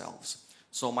defend themselves.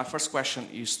 So my first question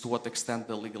is, to what extent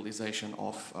the legalization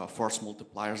of force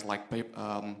multipliers like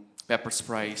pepper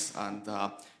sprays and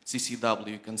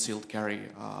CCW, concealed carry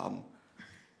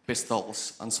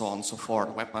pistols, and so on and so forth,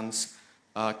 weapons,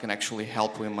 can actually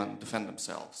help women defend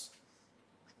themselves.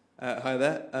 Hi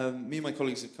there. Me and my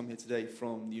colleagues have come here today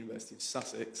from the University of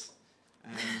Sussex,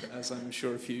 and as I'm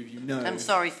sure a few of you know... I'm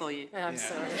sorry for you. I'm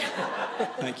sorry.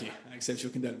 Thank you. I accept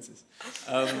your condolences.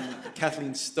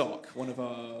 Kathleen Stock, one of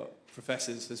our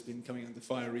professors, has been coming under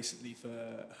fire recently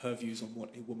for her views on what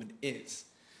a woman is.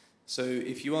 So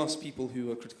if you ask people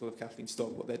who are critical of Kathleen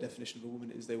Stock what their definition of a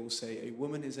woman is, they will say a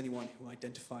woman is anyone who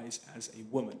identifies as a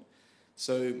woman.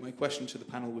 So my question to the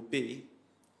panel would be,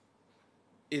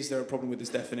 is there a problem with this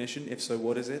definition? If so,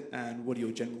 what is it? And what are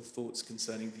your general thoughts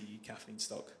concerning the Kathleen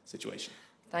Stock situation?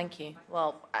 Thank you.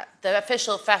 Well, the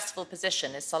official festival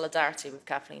position is solidarity with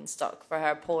Kathleen Stock for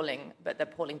her appalling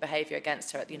behaviour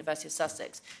against her at the University of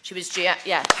Sussex. She was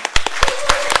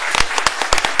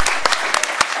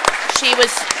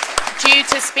due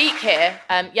to speak here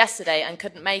yesterday and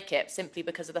couldn't make it, simply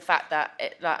because of the fact that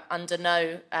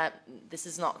this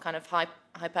is not kind of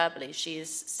hyperbole, she is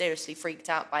seriously freaked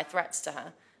out by threats to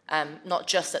her, not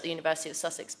just at the University of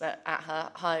Sussex, but at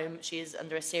her home. She is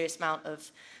under a serious amount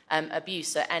of abuse,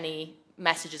 so any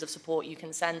messages of support you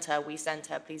can send her, we send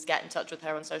her. Please get in touch with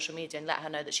her on social media and let her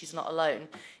know that she's not alone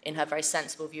in her very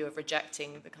sensible view of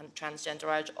rejecting the kind of transgender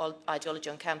ideology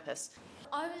on campus.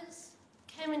 I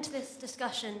came into this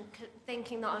discussion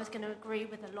thinking that I was going to agree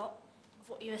with a lot of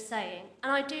what you were saying,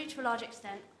 and I do to a large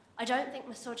extent. I don't think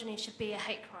misogyny should be a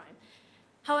hate crime.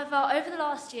 However, over the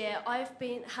last year,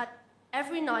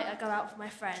 every night I go out with my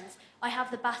friends, I have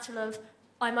the battle of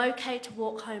I'm okay to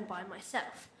walk home by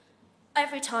myself.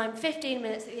 Every time, 15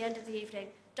 minutes at the end of the evening,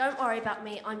 don't worry about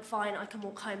me, I'm fine, I can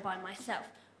walk home by myself.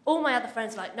 All my other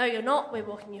friends are like, no, you're not, we're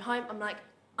walking you home. I'm like,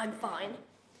 I'm fine.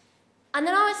 And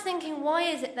then I was thinking, why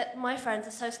is it that my friends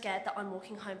are so scared that I'm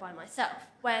walking home by myself?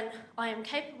 When I am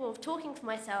capable of talking for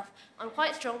myself, I'm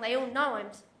quite strong, they all know I'm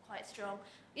quite strong,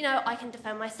 I can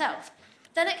defend myself.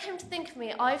 Then it came to think of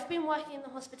me, I've been working in the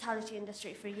hospitality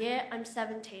industry for a year, I'm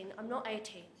 17, I'm not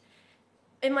 18.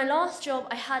 In my last job,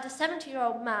 I had a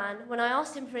 70-year-old man, when I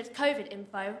asked him for his COVID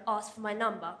info, asked for my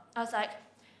number. I was like,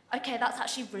 okay, that's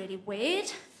actually really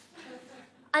weird.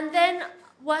 And then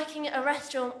working at a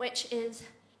restaurant which is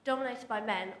dominated by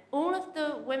men, all of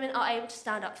the women are able to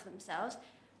stand up for themselves,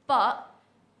 but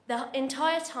the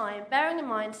entire time, bearing in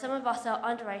mind some of us are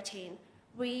under 18,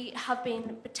 we have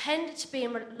been pretended to be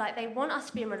they want us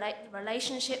to be in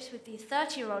relationships with these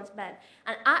 30-year-old men,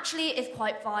 and actually it is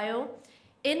quite vile.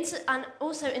 And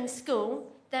also in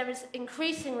school, there is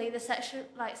increasingly the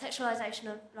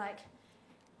sexualization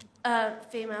of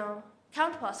female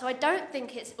counterparts. So I don't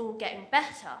think it's all getting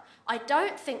better. I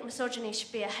don't think misogyny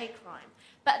should be a hate crime.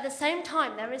 But at the same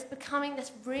time, there is becoming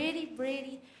this really,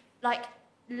 really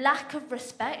lack of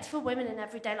respect for women in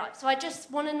everyday life. So I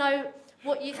just want to know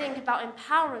what you think about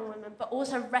empowering women, but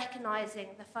also recognising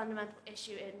the fundamental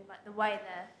issue in the way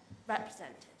they're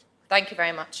represented. Thank you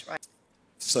very much. Right.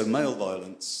 So male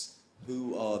violence,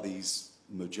 who are these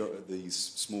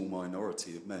small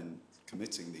minority of men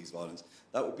committing these violence?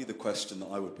 That would be the question that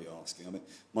I would be asking. I mean,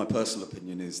 my personal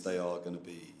opinion is they are going to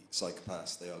be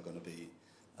psychopaths, they are going to be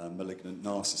malignant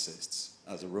narcissists,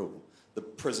 as a rule. The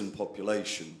prison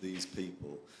population, these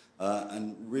people,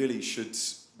 and really should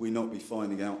we not be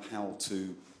finding out how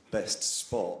to best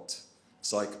spot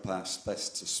psychopaths,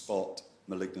 best to spot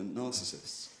malignant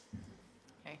narcissists?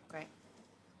 Okay, great.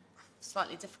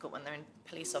 Slightly difficult when they're in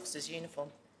police officers' uniform.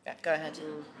 Yeah, go ahead.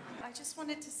 I just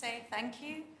wanted to say thank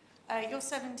you. You're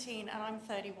 17 and I'm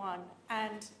 31,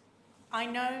 and I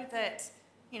know that,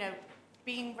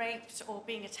 being raped or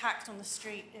being attacked on the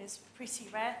street is pretty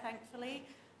rare, thankfully,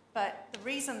 but the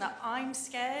reason that I'm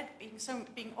scared,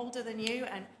 being older than you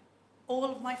and all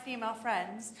of my female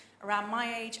friends around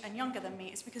my age and younger than me,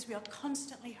 is because we are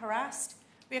constantly harassed.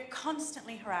 We are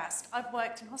constantly harassed. I've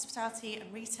worked in hospitality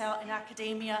and retail and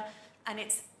academia, and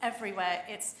it's everywhere.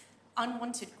 It's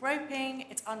unwanted groping,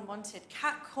 it's unwanted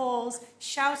catcalls,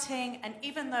 shouting, and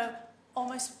even though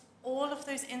almost all of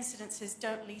those incidences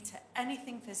don't lead to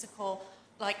anything physical,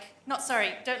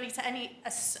 don't lead to any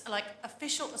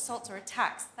official assaults or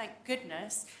attacks, thank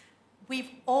goodness,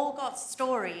 we've all got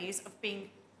stories of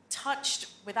being touched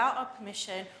without our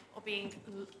permission or being,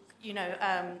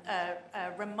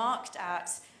 remarked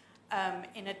at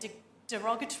in a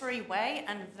derogatory way,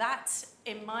 and that,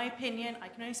 in my opinion, I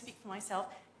can only speak for myself,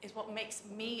 is what makes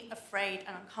me afraid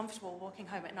and uncomfortable walking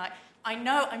home at night. I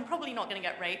know I'm probably not going to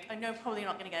get raped, I know I'm probably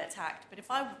not going to get attacked, but if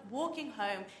I'm walking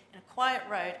home in a quiet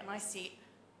road and I see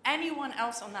anyone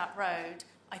else on that road,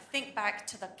 I think back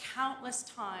to the countless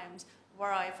times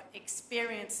where I've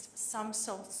experienced some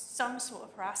sort of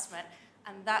harassment,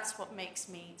 and that's what makes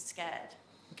me scared.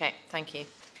 Okay, thank you.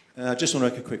 I just want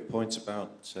to make a quick point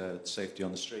about safety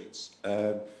on the streets.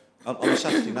 On a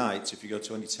Saturday night, if you go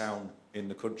to any town in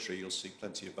the country, you'll see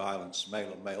plenty of violence,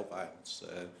 male-on-male violence.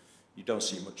 You don't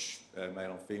see much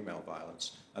male-on-female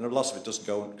violence, and a lot of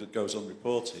it goes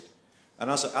unreported. And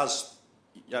as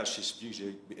it's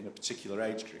usually in a particular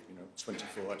age group,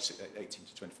 24, 18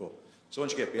 to 24. So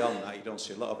once you get beyond that, you don't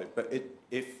see a lot of it. But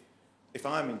if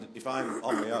I'm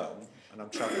on my own and I'm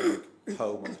travelling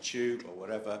home on the tube or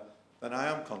whatever, then I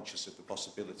am conscious of the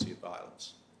possibility of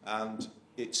violence. And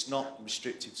it's not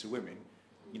restricted to women.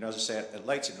 As I say, at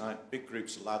late at night, big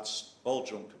groups of lads, all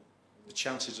drunk, the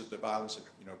chances of the violence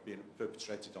being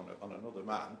perpetrated on another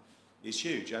man is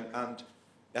huge. And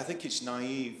I think it's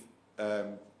naive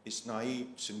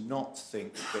to not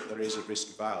think that there is a risk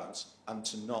of violence and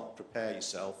to not prepare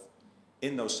yourself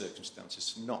in those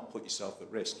circumstances, to not put yourself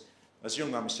at risk. As a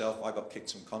young man myself, I got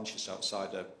kicked unconscious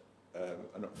outside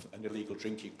an illegal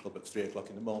drinking club at 3 o'clock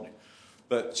in the morning.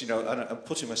 But, and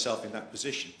putting myself in that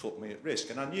position put me at risk.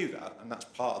 And I knew that, and that's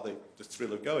part of the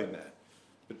thrill of going there.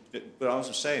 But what I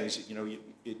was saying is,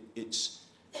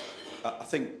 I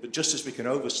think that just as we can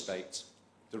overstate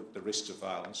the risks of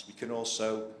violence, we can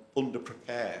also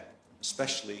underprepare,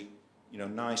 especially,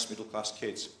 nice middle-class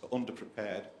kids are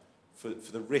underprepared for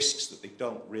the risks that they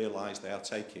don't realise they are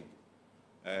taking.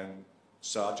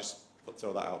 So I just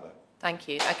throw that out there. Thank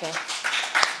you. Okay.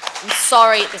 I'm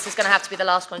sorry, this is going to have to be the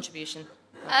last contribution.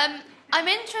 I'm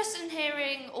interested in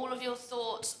hearing all of your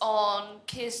thoughts on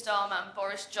Keir Starmer and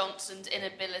Boris Johnson's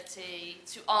inability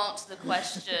to answer the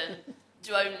question,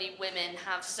 do only women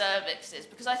have cervixes?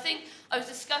 Because I think I was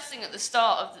discussing at the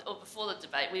start or before the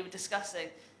debate, we were discussing,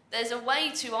 there's a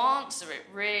way to answer it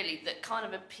really that kind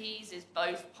of appeases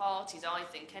both parties, I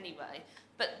think anyway,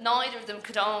 but neither of them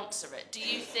could answer it. Do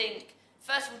you think,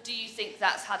 first of all, do you think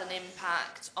that's had an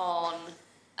impact on,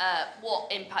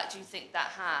 what impact do you think that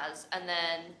has? And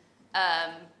then,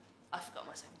 I forgot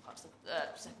my second part of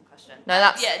the second question. No,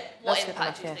 that's... what that's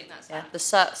impact do you think that's had? The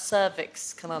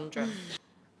cervix conundrum.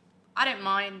 I don't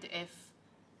mind if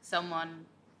someone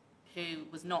who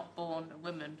was not born a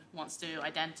woman wants to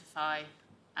identify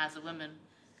as a woman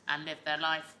and live their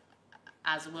life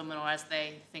as a woman or as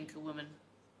they think a woman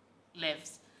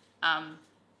lives.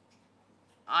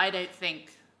 I don't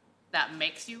think that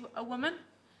makes you a woman.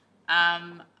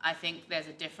 I think there's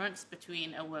a difference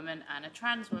between a woman and a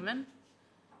trans woman,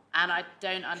 and I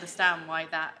don't understand why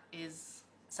that is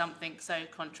something so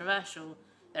controversial.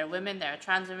 There are women, there are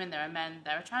trans women, there are men,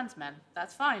 there are trans men.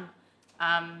 That's fine.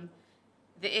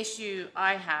 The issue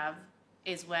I have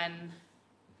is when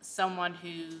someone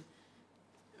who,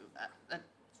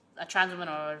 a trans woman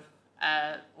or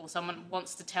someone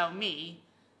wants to tell me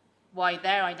why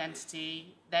their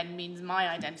identity then means my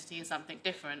identity is something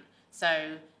different.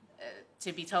 So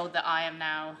to be told that I am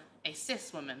now a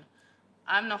cis woman,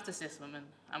 I'm not a cis woman,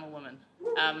 I'm a woman.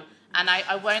 And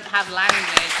I won't have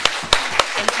language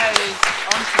imposed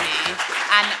onto me.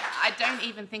 And I don't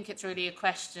even think it's really a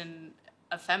question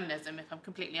of feminism, if I'm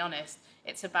completely honest.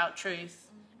 It's about truth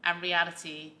and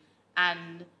reality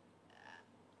and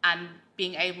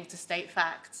being able to state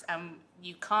facts. And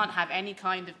you can't have any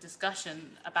kind of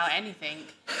discussion about anything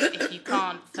if you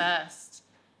can't first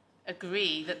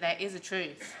agree that there is a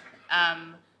truth.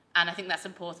 And I think that's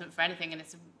important for anything, and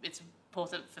it's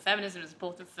important for feminism, it's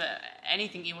important for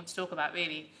anything you want to talk about,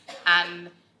 really. And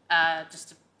just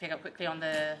to pick up quickly on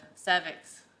the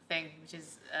cervix thing, which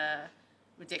is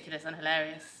ridiculous and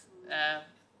hilarious.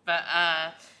 But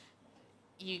I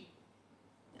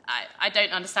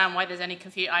don't understand why there's any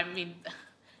confusion. I mean,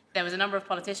 there was a number of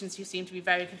politicians who seem to be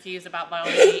very confused about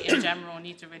biology in general and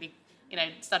need to really,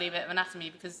 study a bit of anatomy,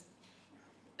 because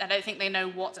I don't think they know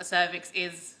what a cervix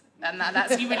is. And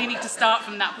that's you really need to start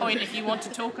from that point. If you want to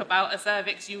talk about a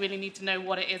cervix, you really need to know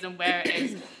what it is and where it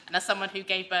is. And as someone who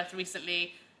gave birth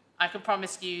recently, I can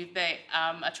promise you that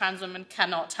a trans woman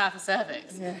cannot have a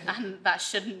cervix. Yeah. And that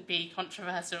shouldn't be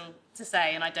controversial to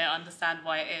say, and I don't understand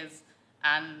why it is.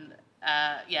 And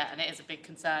and it is a big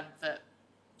concern that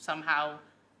somehow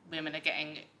women are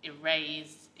getting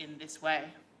erased in this way.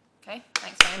 Okay,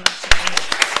 thanks very much.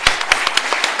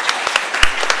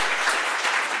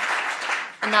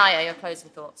 Anaya, your closing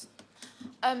thoughts.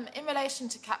 In relation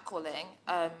to catcalling,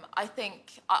 I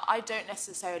don't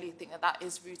necessarily think that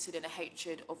is rooted in a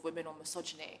hatred of women or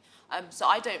misogyny. So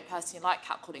I don't personally like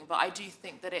catcalling, but I do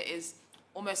think that it is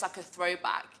almost like a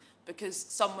throwback, because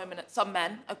some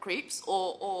men are creeps,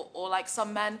 or like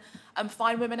some men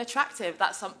find women attractive.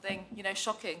 That's something,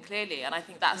 shocking, clearly, and I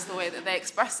think that's the way that they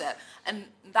express it. And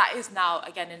that is now,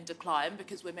 again, in decline,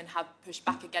 because women have pushed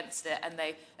back against it and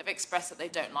they have expressed that they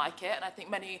don't like it. And I think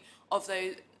many of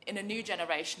those, in a new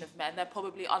generation of men, they're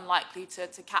probably unlikely to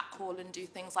catcall and do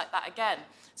things like that again.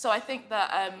 So I think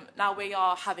that now we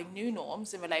are having new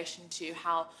norms in relation to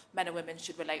how men and women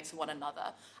should relate to one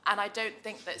another. And I don't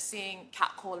think that seeing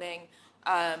catcalling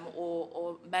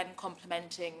or men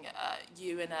complimenting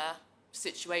you in a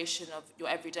situation of your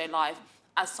everyday life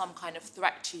as some kind of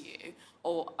threat to you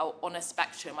or on a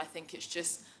spectrum, I think it's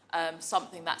just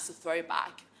something that's a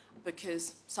throwback,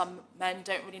 because some men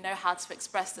don't really know how to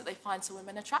express that they find some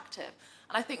women attractive.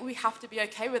 And I think we have to be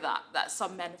okay with that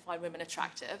some men find women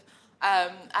attractive,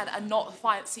 and not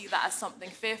see that as something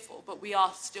fearful. But we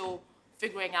are still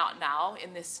figuring out now,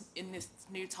 in this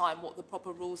new time, what the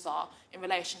proper rules are in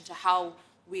relation to how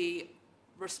we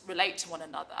relate to one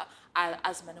another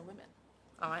as men and women.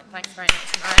 All right, thanks very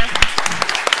much,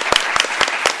 Anaya.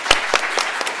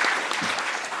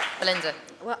 Belinda.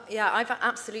 Well, yeah, I've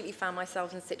absolutely found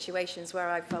myself in situations where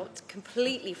I felt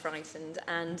completely frightened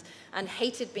and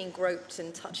hated being groped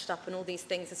and touched up and all these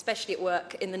things, especially at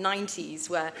work in the 90s,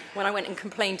 when I went and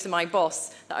complained to my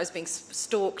boss that I was being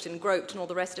stalked and groped and all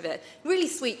the rest of it. Really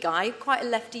sweet guy, quite a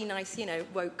lefty, nice,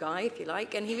 woke guy, if you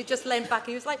like, and he would just lean back and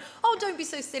he was like, "Oh, don't be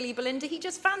so silly, Belinda, he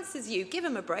just fancies you, give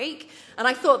him a break." And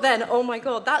I thought then, oh my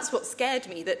God, that's what scared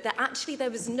me, that actually there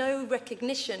was no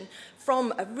recognition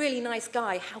from a really nice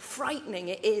guy how frightening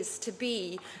it is to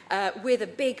be with a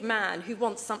big man who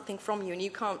wants something from you and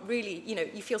you can't really,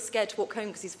 you feel scared to walk home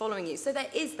because he's following you. So there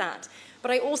is that.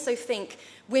 But I also think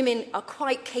women are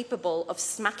quite capable of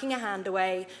smacking a hand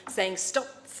away, saying, stop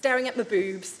staring at my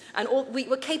boobs, and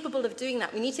we're capable of doing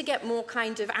that. We need to get more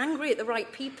kind of angry at the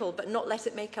right people, but not let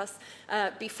it make us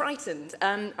be frightened.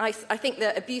 I think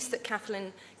the abuse that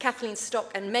Kathleen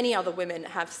Stock and many other women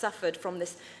have suffered from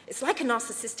this, it's like a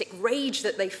narcissistic rage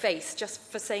that they face just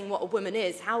for saying what a woman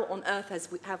is. How on earth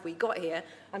have we got here?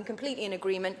 I'm completely in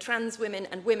agreement. Trans women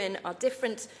and women are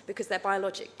different because they're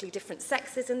biologically different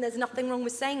sexes, and there's nothing wrong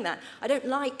with saying that. I don't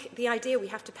like the idea we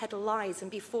have to peddle lies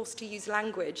and be forced to use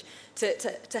language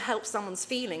to help someone's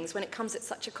feelings when it comes at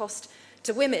such a cost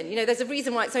to women. There's a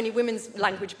reason why it's only women's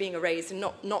language being erased and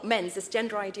not men's. This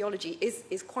gender ideology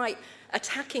is quite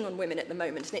attacking on women at the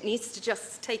moment, and it needs to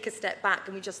just take a step back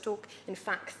and we just talk in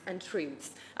facts and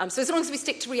truths. So as long as we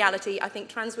stick to reality, I think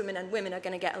trans women and women are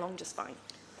going to get along just fine.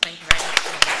 Thank you very much.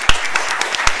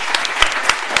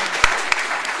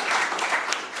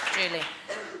 Julie.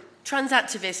 Trans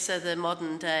activists are the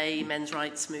modern day men's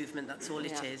rights movement, that's all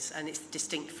it is, and it's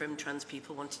distinct from trans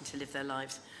people wanting to live their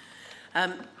lives.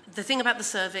 The thing about the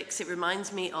cervix, it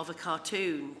reminds me of a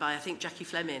cartoon by, I think, Jackie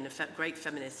Fleming, a great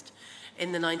feminist,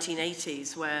 in the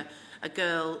 1980s, where a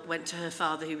girl went to her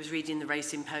father, who was reading the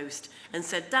Racing Post, and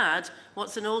said, Dad,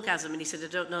 what's an orgasm? And he said, I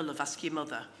don't know, love, ask your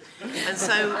mother. And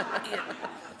so,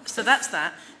 so that's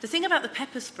that. The thing about the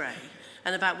pepper spray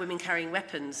and about women carrying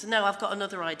weapons, no, I've got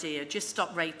another idea. Just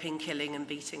stop raping, killing, and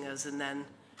beating us, and then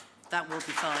that will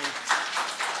be fine.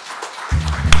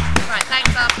 Right,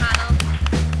 thanks, our panel.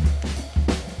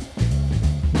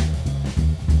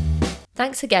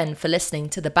 Thanks again for listening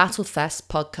to the Battlefest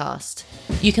podcast.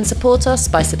 You can support us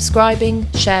by subscribing,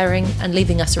 sharing, and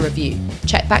leaving us a review.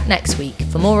 Check back next week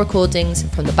for more recordings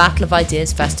from the Battle of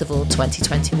Ideas Festival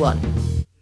 2021.